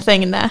doing their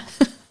thing in there.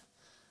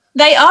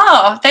 They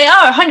are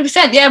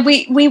 100%. Yeah,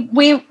 we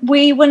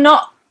were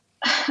not,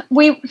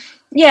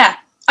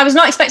 I was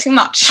not expecting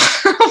much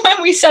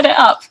when we set it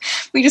up.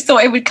 We just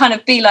thought it would kind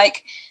of be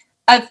like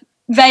a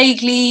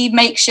vaguely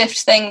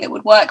makeshift thing that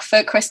would work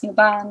for Chris and the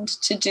band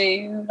to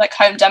do like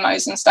home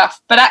demos and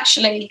stuff. But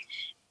actually,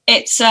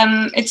 it's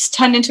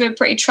turned into a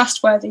pretty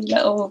trustworthy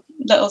little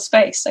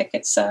space. Like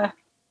it's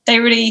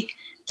they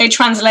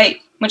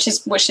translate, which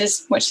is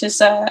it's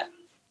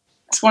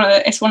one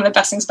of the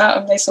best things about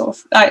them. They sort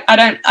of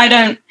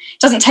it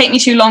doesn't take me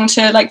too long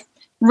to like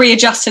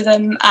readjust to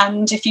them,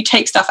 and if you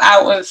take stuff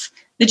out of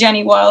the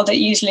Jenny world, it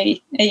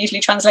usually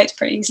translates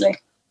pretty easily.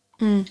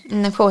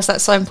 And of course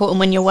that's so important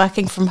when you're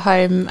working from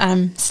home /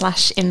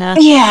 in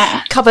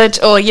a cupboard,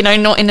 or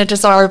not in a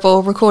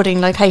desirable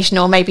recording location,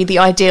 or maybe the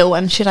ideal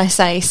one, should I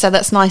say. So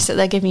that's nice that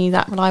they're giving you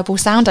that reliable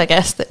sound, I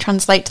guess, that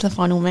translates to the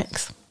final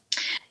mix.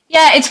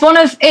 Yeah,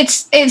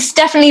 it's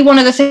definitely one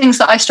of the things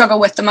that I struggle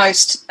with the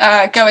most.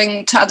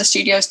 Going to other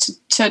studios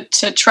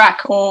to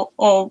track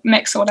or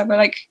mix or whatever,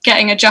 like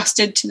getting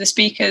adjusted to the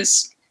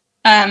speakers.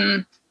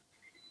 I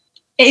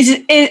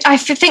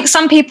think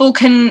some people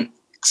can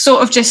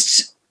sort of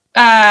just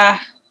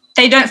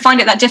they don't find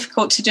it that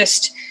difficult to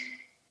just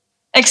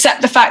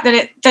accept the fact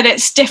that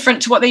it's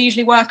different to what they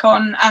usually work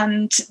on,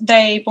 and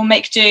they will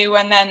make do,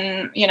 and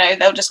then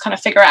they'll just kind of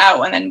figure it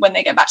out, and then when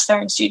they get back to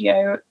their own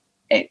studio,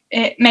 it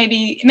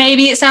maybe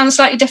it sounds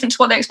slightly different to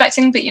what they're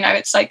expecting, but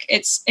it's like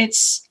it's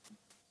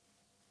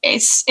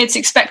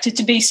expected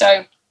to be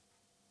so,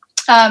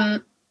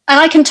 and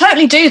I can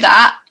totally do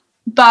that,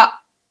 but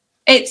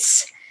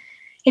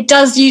it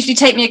does usually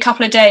take me a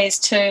couple of days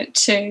to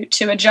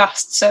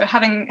adjust. So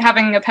having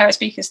a pair of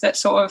speakers that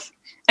sort of,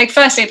 like,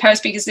 firstly, a pair of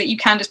speakers that you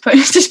can just put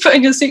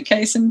in your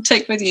suitcase and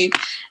take with you.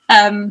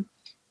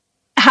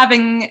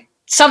 Having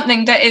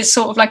something that is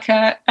sort of like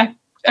a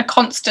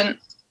constant,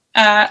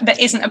 that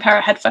isn't a pair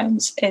of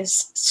headphones,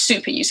 is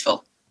super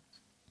useful.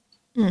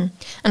 And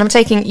I'm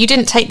taking, you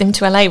didn't take them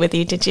to LA with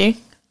you, did you?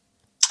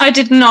 I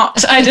did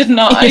not.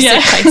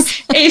 Yeah.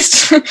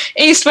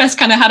 East West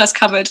kind of had us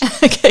covered.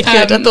 Okay,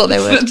 good. I thought they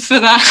would. For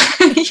that.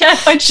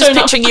 Yeah, just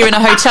picturing you in a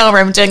hotel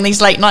room doing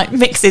these late night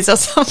mixes or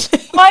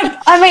something.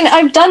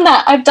 I've done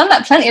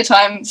that plenty of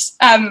times.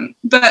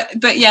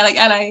 But yeah, like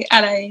LA.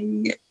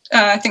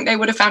 I think they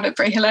would have found it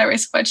pretty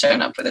hilarious if I'd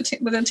shown up with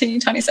a teeny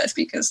tiny set of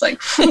speakers.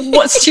 Like,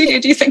 what studio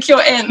do you think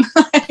you're in?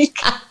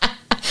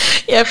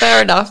 Yeah,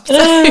 fair enough. So,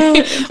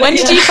 when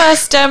did you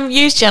first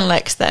use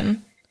Genelecs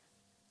then?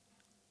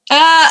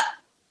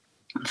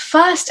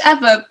 First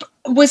ever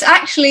was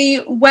actually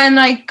when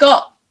I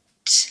got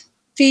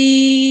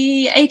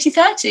the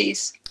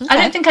 8030s. Okay.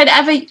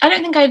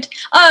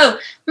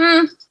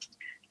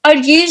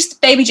 I'd used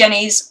Baby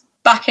Jennies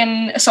back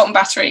in Assault and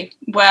Battery,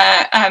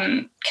 where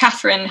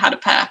Catherine had a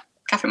pair,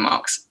 Catherine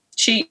Marks.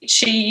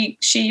 She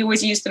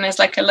always used them as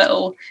like a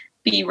little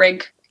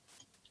B-rig,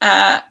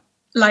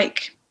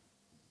 like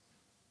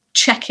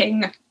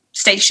checking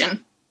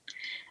station.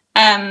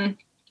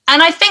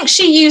 And I think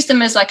she used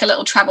them as like a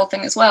little travel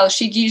thing as well.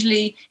 She'd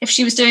usually, if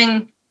she was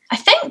doing, I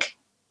feel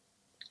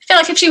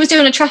like if she was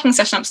doing a tracking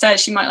session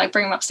upstairs, she might like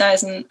bring them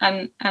upstairs and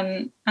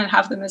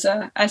have them as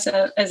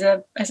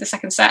a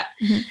second set.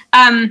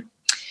 Mm-hmm.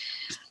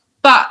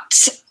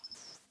 But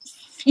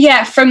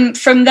yeah, from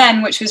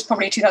then, which was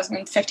probably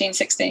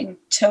 2015-16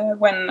 to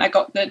when I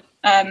got the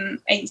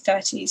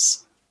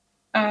 8030s,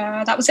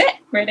 that was it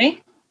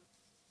really.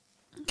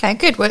 Okay,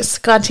 good. Well, it's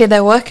glad to hear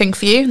they're working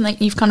for you and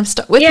that you've kind of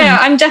stuck with them. Yeah,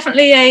 I'm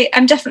definitely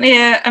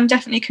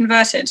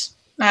converted.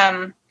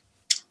 I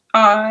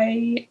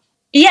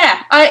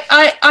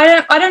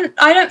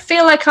don't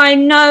feel like I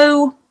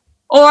know,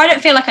 or I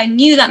don't feel like I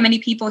knew that many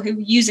people who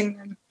were using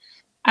them.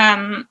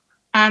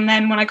 And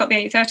then when I got the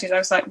 8030s, I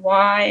was like,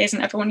 why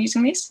isn't everyone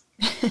using these?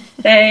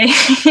 they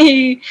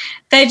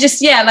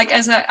just, yeah, like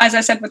as I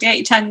said with the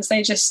 8010s,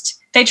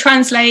 they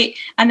translate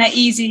and they're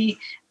easy.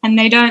 And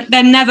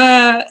they're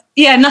never,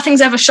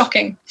 nothing's ever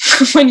shocking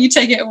when you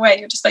take it away.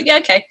 You're just like, yeah,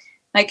 okay.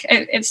 Like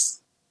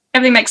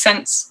everything makes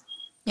sense.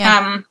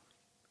 Yeah.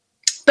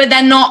 But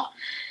they're not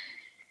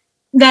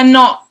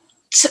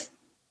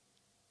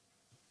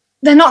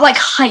like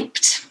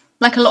hyped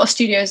like a lot of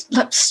studios,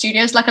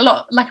 like a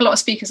lot of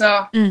speakers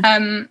are.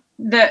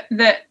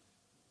 That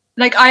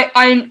like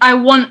I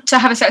want to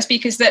have a set of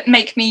speakers that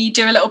make me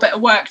do a little bit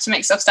of work to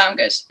make stuff sound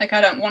good. Like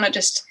I don't want to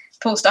just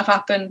pull stuff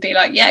up and be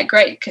like, yeah,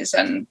 great, because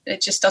then it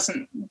just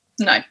doesn't.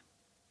 No,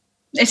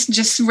 it's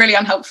just really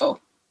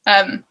unhelpful.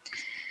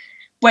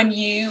 When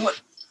you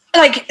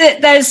like,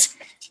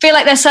 feel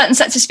like there's certain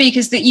sets of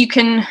speakers that you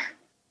can,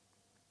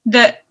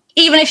 that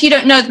even if you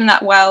don't know them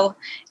that well,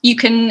 you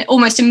can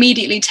almost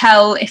immediately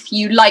tell if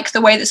you like the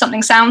way that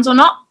something sounds or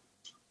not.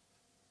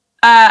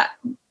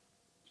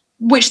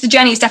 Which the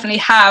Jennies definitely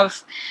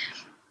have,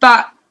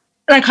 but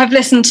like I've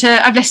listened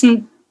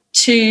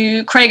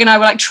to Craig and I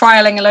were like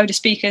trialing a load of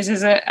speakers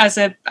as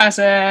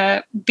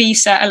a B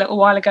set a little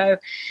while ago,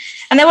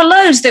 and there were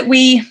loads that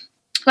we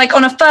like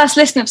on a first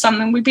listen of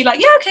something we'd be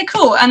like, yeah, okay,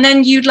 cool, and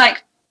then you'd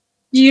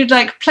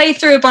play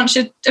through a bunch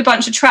of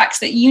tracks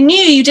that you knew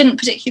you didn't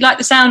particularly like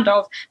the sound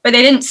of, but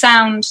they didn't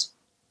sound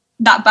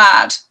that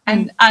bad,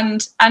 and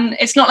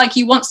it's not like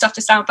you want stuff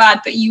to sound bad,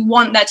 but you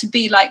want there to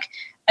be like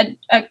a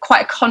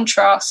quite a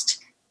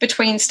contrast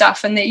between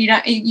stuff, and that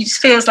it just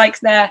feels like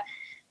a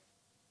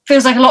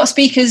lot of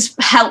speakers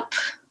help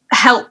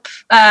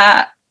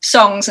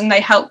songs, and they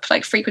help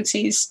like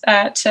frequencies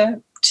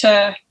to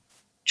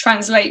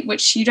translate,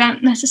 which you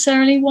don't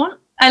necessarily want.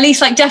 At least,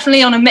 like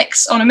definitely on a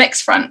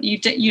mix front, you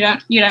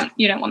don't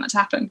want that to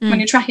happen. When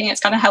you're tracking,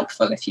 it's kind of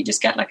helpful if you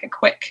just get like a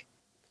quick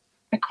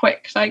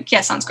like, yeah,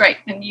 sounds great,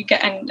 and you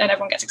get and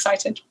everyone gets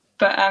excited.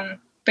 But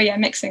yeah,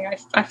 mixing,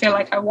 I feel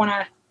like I want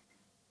to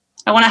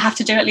have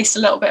to do at least a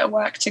little bit of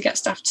work to get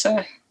stuff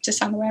to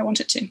sound the way I want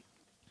it to.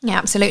 Yeah,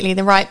 absolutely.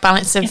 The right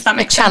balance of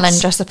a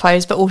challenge, I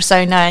suppose, but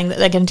also knowing that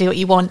they're going to do what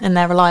you want and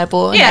they're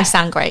reliable and they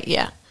sound great.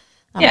 Yeah,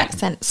 That makes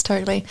sense,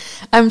 totally.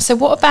 So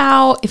what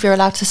about, if you're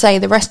allowed to say,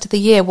 the rest of the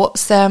year?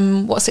 What's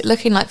it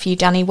looking like for you,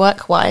 Danny,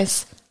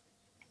 work-wise?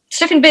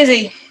 It's looking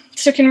busy.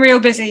 It's looking real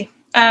busy.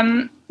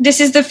 This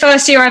is the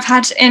first year I've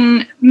had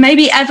in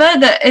maybe ever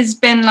that has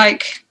been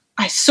like,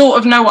 I sort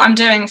of know what I'm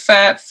doing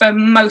for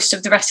most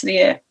of the rest of the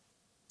year,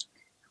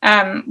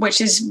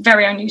 which is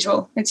very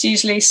unusual. It's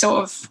usually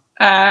sort of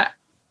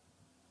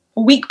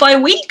week by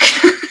week.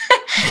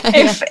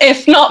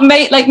 if not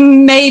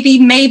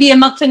maybe a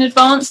month in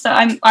advance,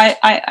 that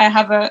I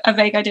have a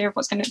vague idea of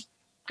what's going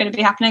to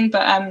be happening,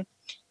 but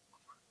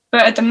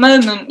at the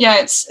moment,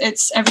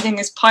 it's everything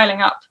is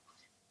piling up,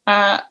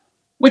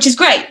 which is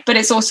great, but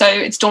it's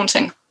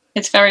daunting.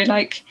 It's very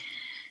like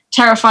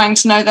terrifying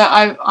to know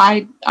that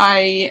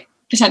I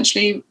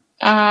potentially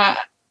I'm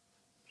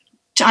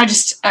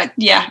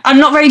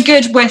not very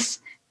good with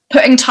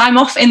putting time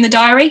off in the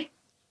diary.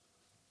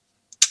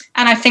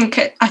 And I think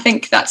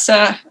that's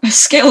a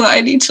skill that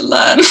I need to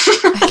learn.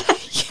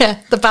 Yeah,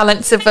 the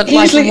balance of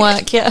life and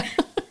work. Yeah,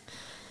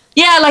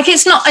 yeah. Like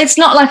it's not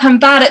like I'm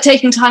bad at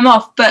taking time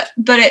off, but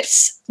when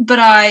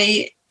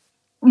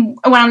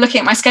I'm looking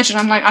at my schedule,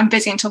 I'm like, I'm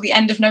busy until the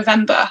end of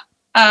November,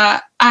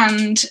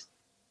 and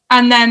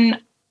then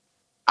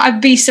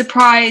I'd be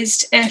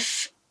surprised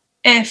if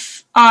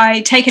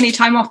I take any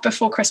time off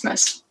before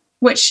Christmas,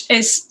 which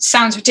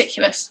sounds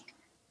ridiculous,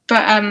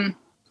 but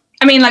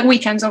I mean, like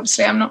weekends,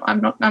 obviously. I'm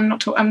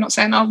not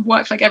saying I'll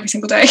work like every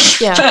single day.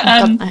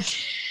 Yeah.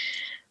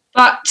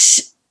 But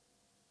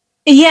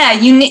yeah,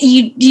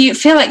 you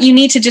feel like you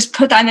need to just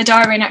put that in the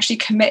diary and actually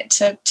commit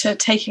to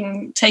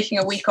taking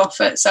a week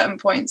off at certain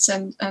points.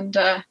 And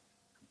I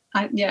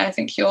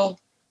think you'll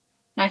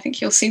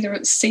see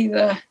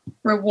the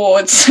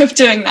rewards of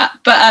doing that.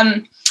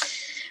 But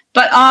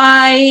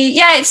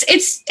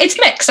it's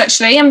mixed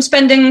actually. I'm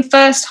spending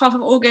first half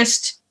of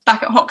August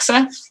back at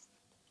Hoxha.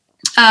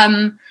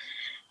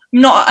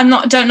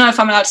 Don't know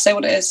if I'm allowed to say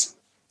what it is.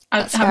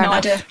 I have no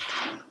idea.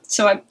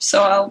 So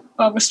I'll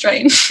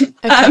restrain. Okay.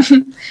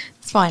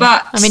 It's fine.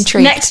 But I'm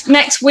intrigued.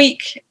 Next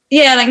week,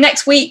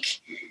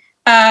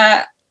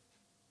 Craig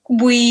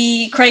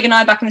and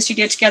I are back in the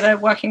studio together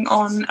working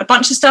on a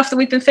bunch of stuff that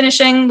we've been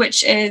finishing,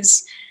 which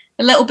is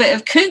a little bit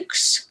of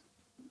Kooks,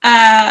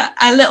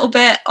 a little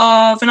bit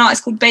of an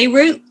artist called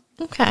Beirut.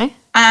 Okay.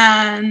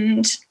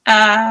 And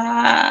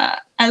a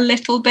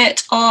little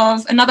bit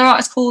of another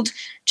artist called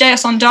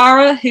J.S.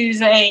 Ondara,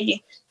 who's a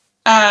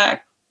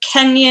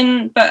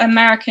Kenyan but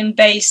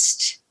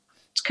American-based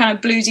kind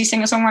of bluesy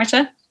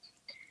singer-songwriter.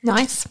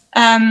 Nice.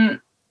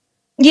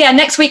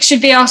 Next week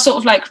should be our sort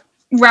of like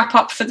wrap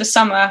up for the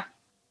summer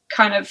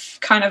kind of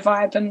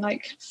vibe, and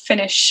like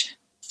finish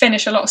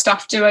a lot of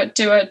stuff, do a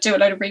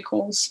load of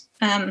recalls,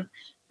 and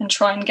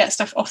try and get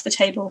stuff off the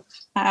table,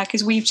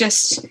 because we've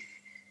just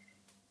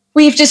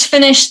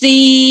finished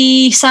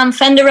the Sam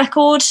Fender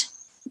record.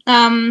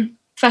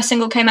 First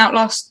single came out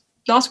last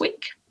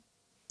week.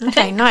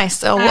 Okay,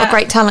 nice. Oh, what a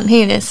great talent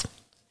he is.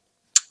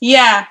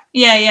 Yeah.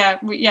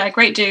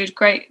 Great dude,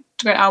 great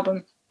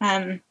album.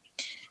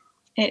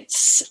 He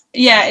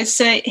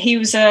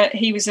was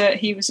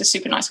a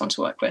super nice one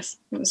to work with.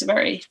 It was a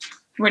very,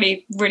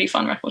 really, really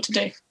fun record to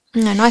do.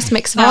 Yeah, nice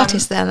mix of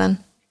artists there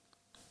then.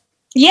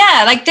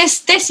 Yeah, like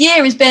this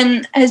year has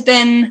been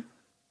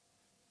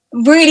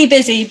really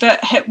busy,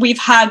 but we've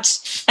had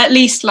at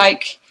least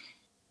like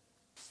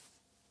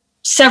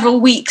several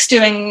weeks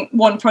doing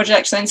one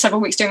project and then several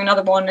weeks doing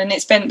another one, and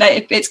it's been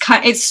like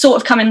it's sort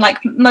of come in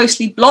like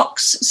mostly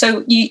blocks.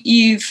 So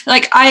you've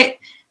like, I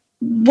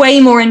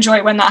way more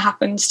enjoy when that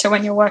happens to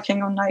when you're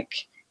working on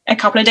like a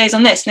couple of days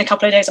on this and a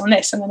couple of days on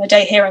this and then a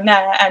day here and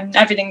there, and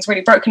everything's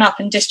really broken up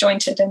and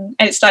disjointed, and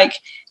it's like,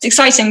 it's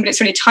exciting but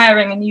it's really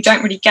tiring, and you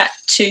don't really get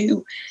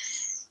to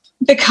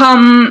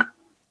become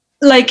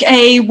like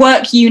a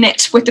work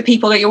unit with the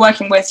people that you're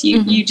working with.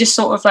 You just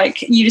sort of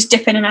like, you just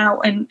dip in and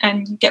out,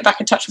 and you get back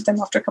in touch with them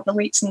after a couple of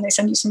weeks and they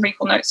send you some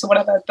recall notes or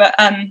whatever. But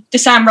the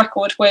Sam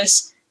record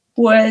was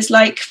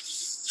like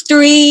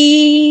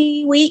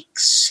 3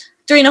 weeks,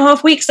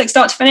 3.5 weeks, like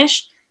start to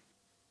finish.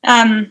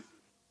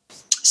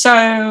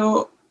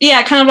 So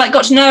yeah, kind of like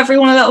got to know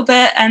everyone a little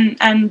bit,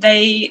 and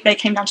they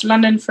came down to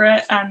London for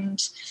it,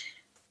 and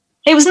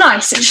it was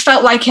nice. It just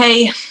felt like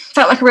a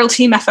real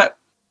team effort.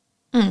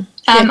 And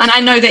I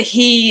know that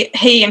he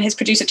and his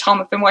producer Tom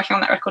have been working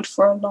on that record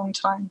for a long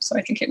time, so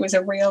I think it was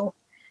a real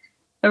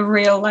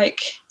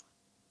like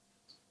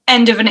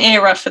end of an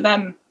era for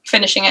them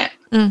finishing it,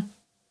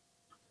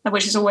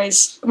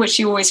 which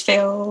you always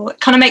feel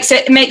kind of makes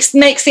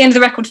the end of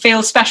the record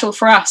feel special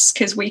for us,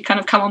 because we kind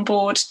of come on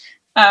board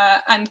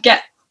and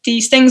get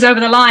these things over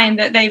the line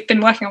that they've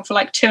been working on for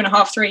like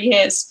 2.5-3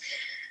 years.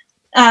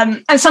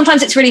 And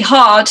sometimes it's really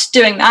hard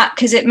doing that,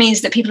 because it means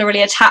that people are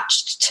really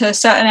attached to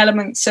certain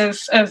elements of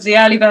the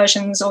early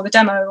versions or the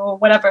demo or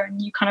whatever,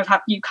 and you kind of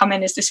you come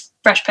in as this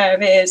fresh pair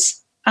of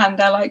ears, and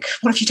they're like,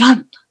 "What have you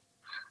done?"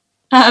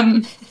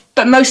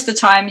 But most of the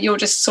time, you're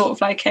just sort of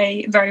like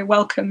a very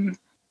welcome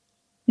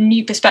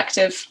new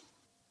perspective,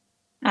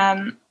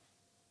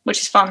 which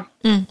is fun.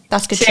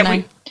 That's good to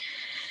know.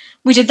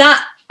 We did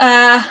that.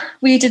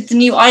 we did the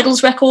new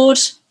Idols record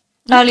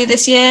earlier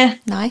this year.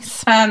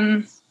 Nice.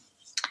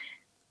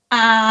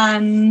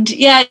 And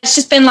yeah, it's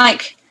just been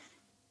like,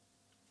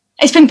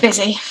 it's been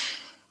busy.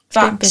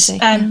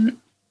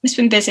 It's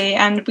been busy,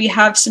 and we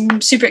have some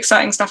super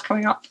exciting stuff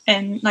coming up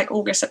in like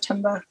August,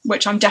 September,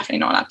 which I'm definitely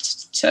not allowed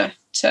to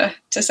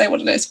say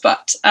what it is,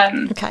 but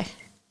okay.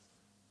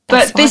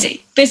 But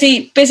busy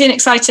and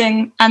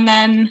exciting. And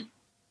then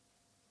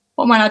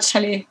what am I allowed to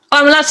tell you?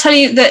 I'm allowed to tell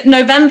you that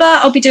November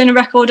I'll be doing a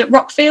record at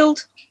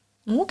Rockfield.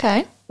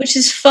 Okay. Which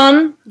is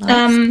fun.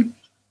 Nice.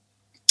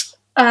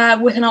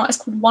 With an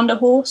artist called Wonder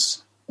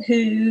Horse,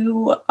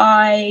 who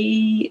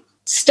we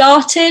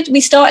started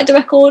the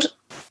record.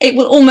 It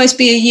will almost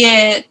be a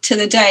year to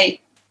the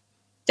day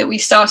that we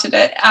started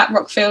it at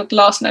Rockfield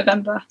last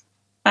November.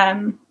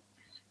 And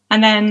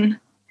then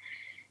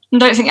I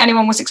don't think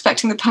anyone was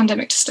expecting the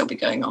pandemic to still be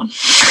going on.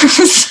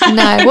 So,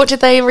 no, what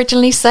did they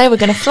originally say? We're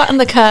going to flatten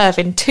the curve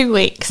in 2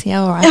 weeks.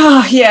 Yeah, all right.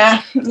 Oh,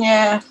 yeah.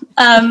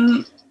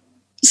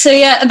 So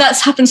yeah,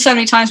 that's happened so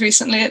many times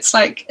recently. It's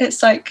like,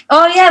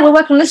 oh yeah, we're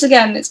working on this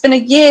again. It's been a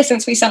year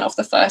since we sent off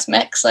the first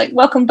mix. Like,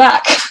 welcome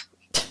back.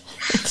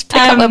 Let's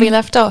pick up where we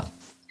left off.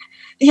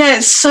 Yeah,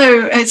 it's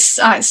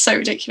so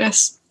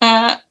ridiculous.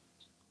 But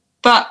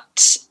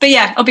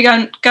yeah, I'll be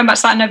going back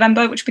to that in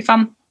November, which will be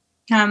fun.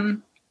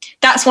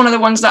 That's one of the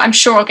ones that I'm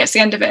sure I'll get to the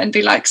end of it and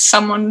be like,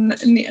 someone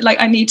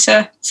needs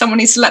to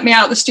let me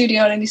out of the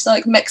studio and I need to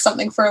like mix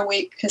something for a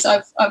week because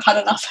I've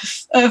had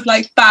enough of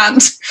like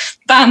band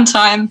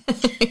time.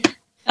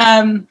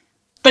 But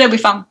it'll be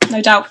fun,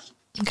 no doubt.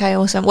 Okay,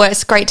 awesome. Well,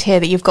 it's great to hear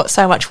that you've got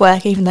so much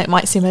work, even though it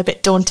might seem a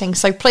bit daunting.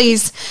 So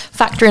please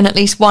factor in at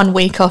least 1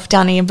 week off,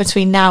 Danny, in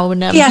between now and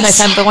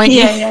November, won't you?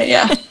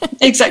 Yeah.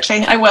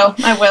 Exactly. I will.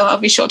 I'll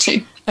be sure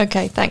to.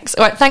 Okay, thanks.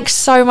 All right, thanks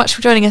so much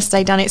for joining us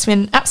today, Danny. It's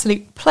been an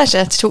absolute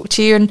pleasure to talk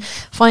to you and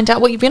find out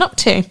what you've been up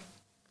to.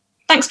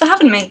 Thanks for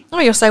having me. Oh,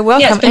 you're so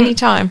welcome.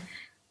 Anytime.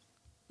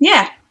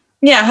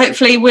 Yeah,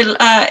 hopefully we'll,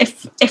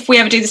 if we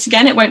ever do this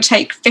again, it won't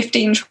take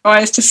 15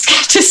 tries to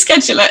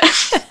schedule it.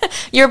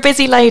 You're a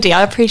busy lady.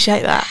 I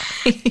appreciate that.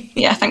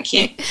 Yeah, thank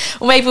you.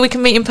 Or maybe we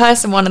can meet in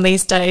person one of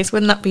these days.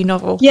 Wouldn't that be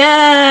novel?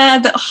 Yeah,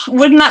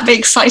 wouldn't that be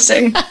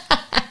exciting?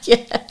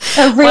 Yeah.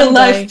 A real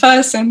life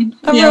person.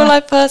 A real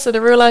life person,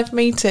 a real life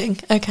meeting.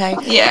 Okay.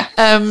 Yeah.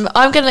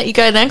 I'm going to let you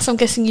go then, because I'm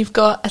guessing you've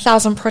got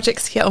 1,000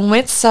 projects to get on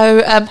with.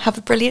 So have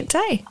a brilliant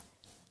day.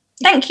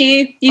 Thank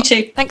you. You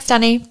too. Thanks,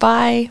 Danny.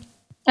 Bye.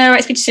 All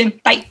right, speak to you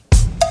soon. Bye.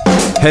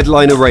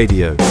 Headliner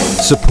Radio,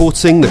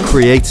 supporting the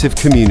creative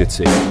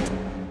community.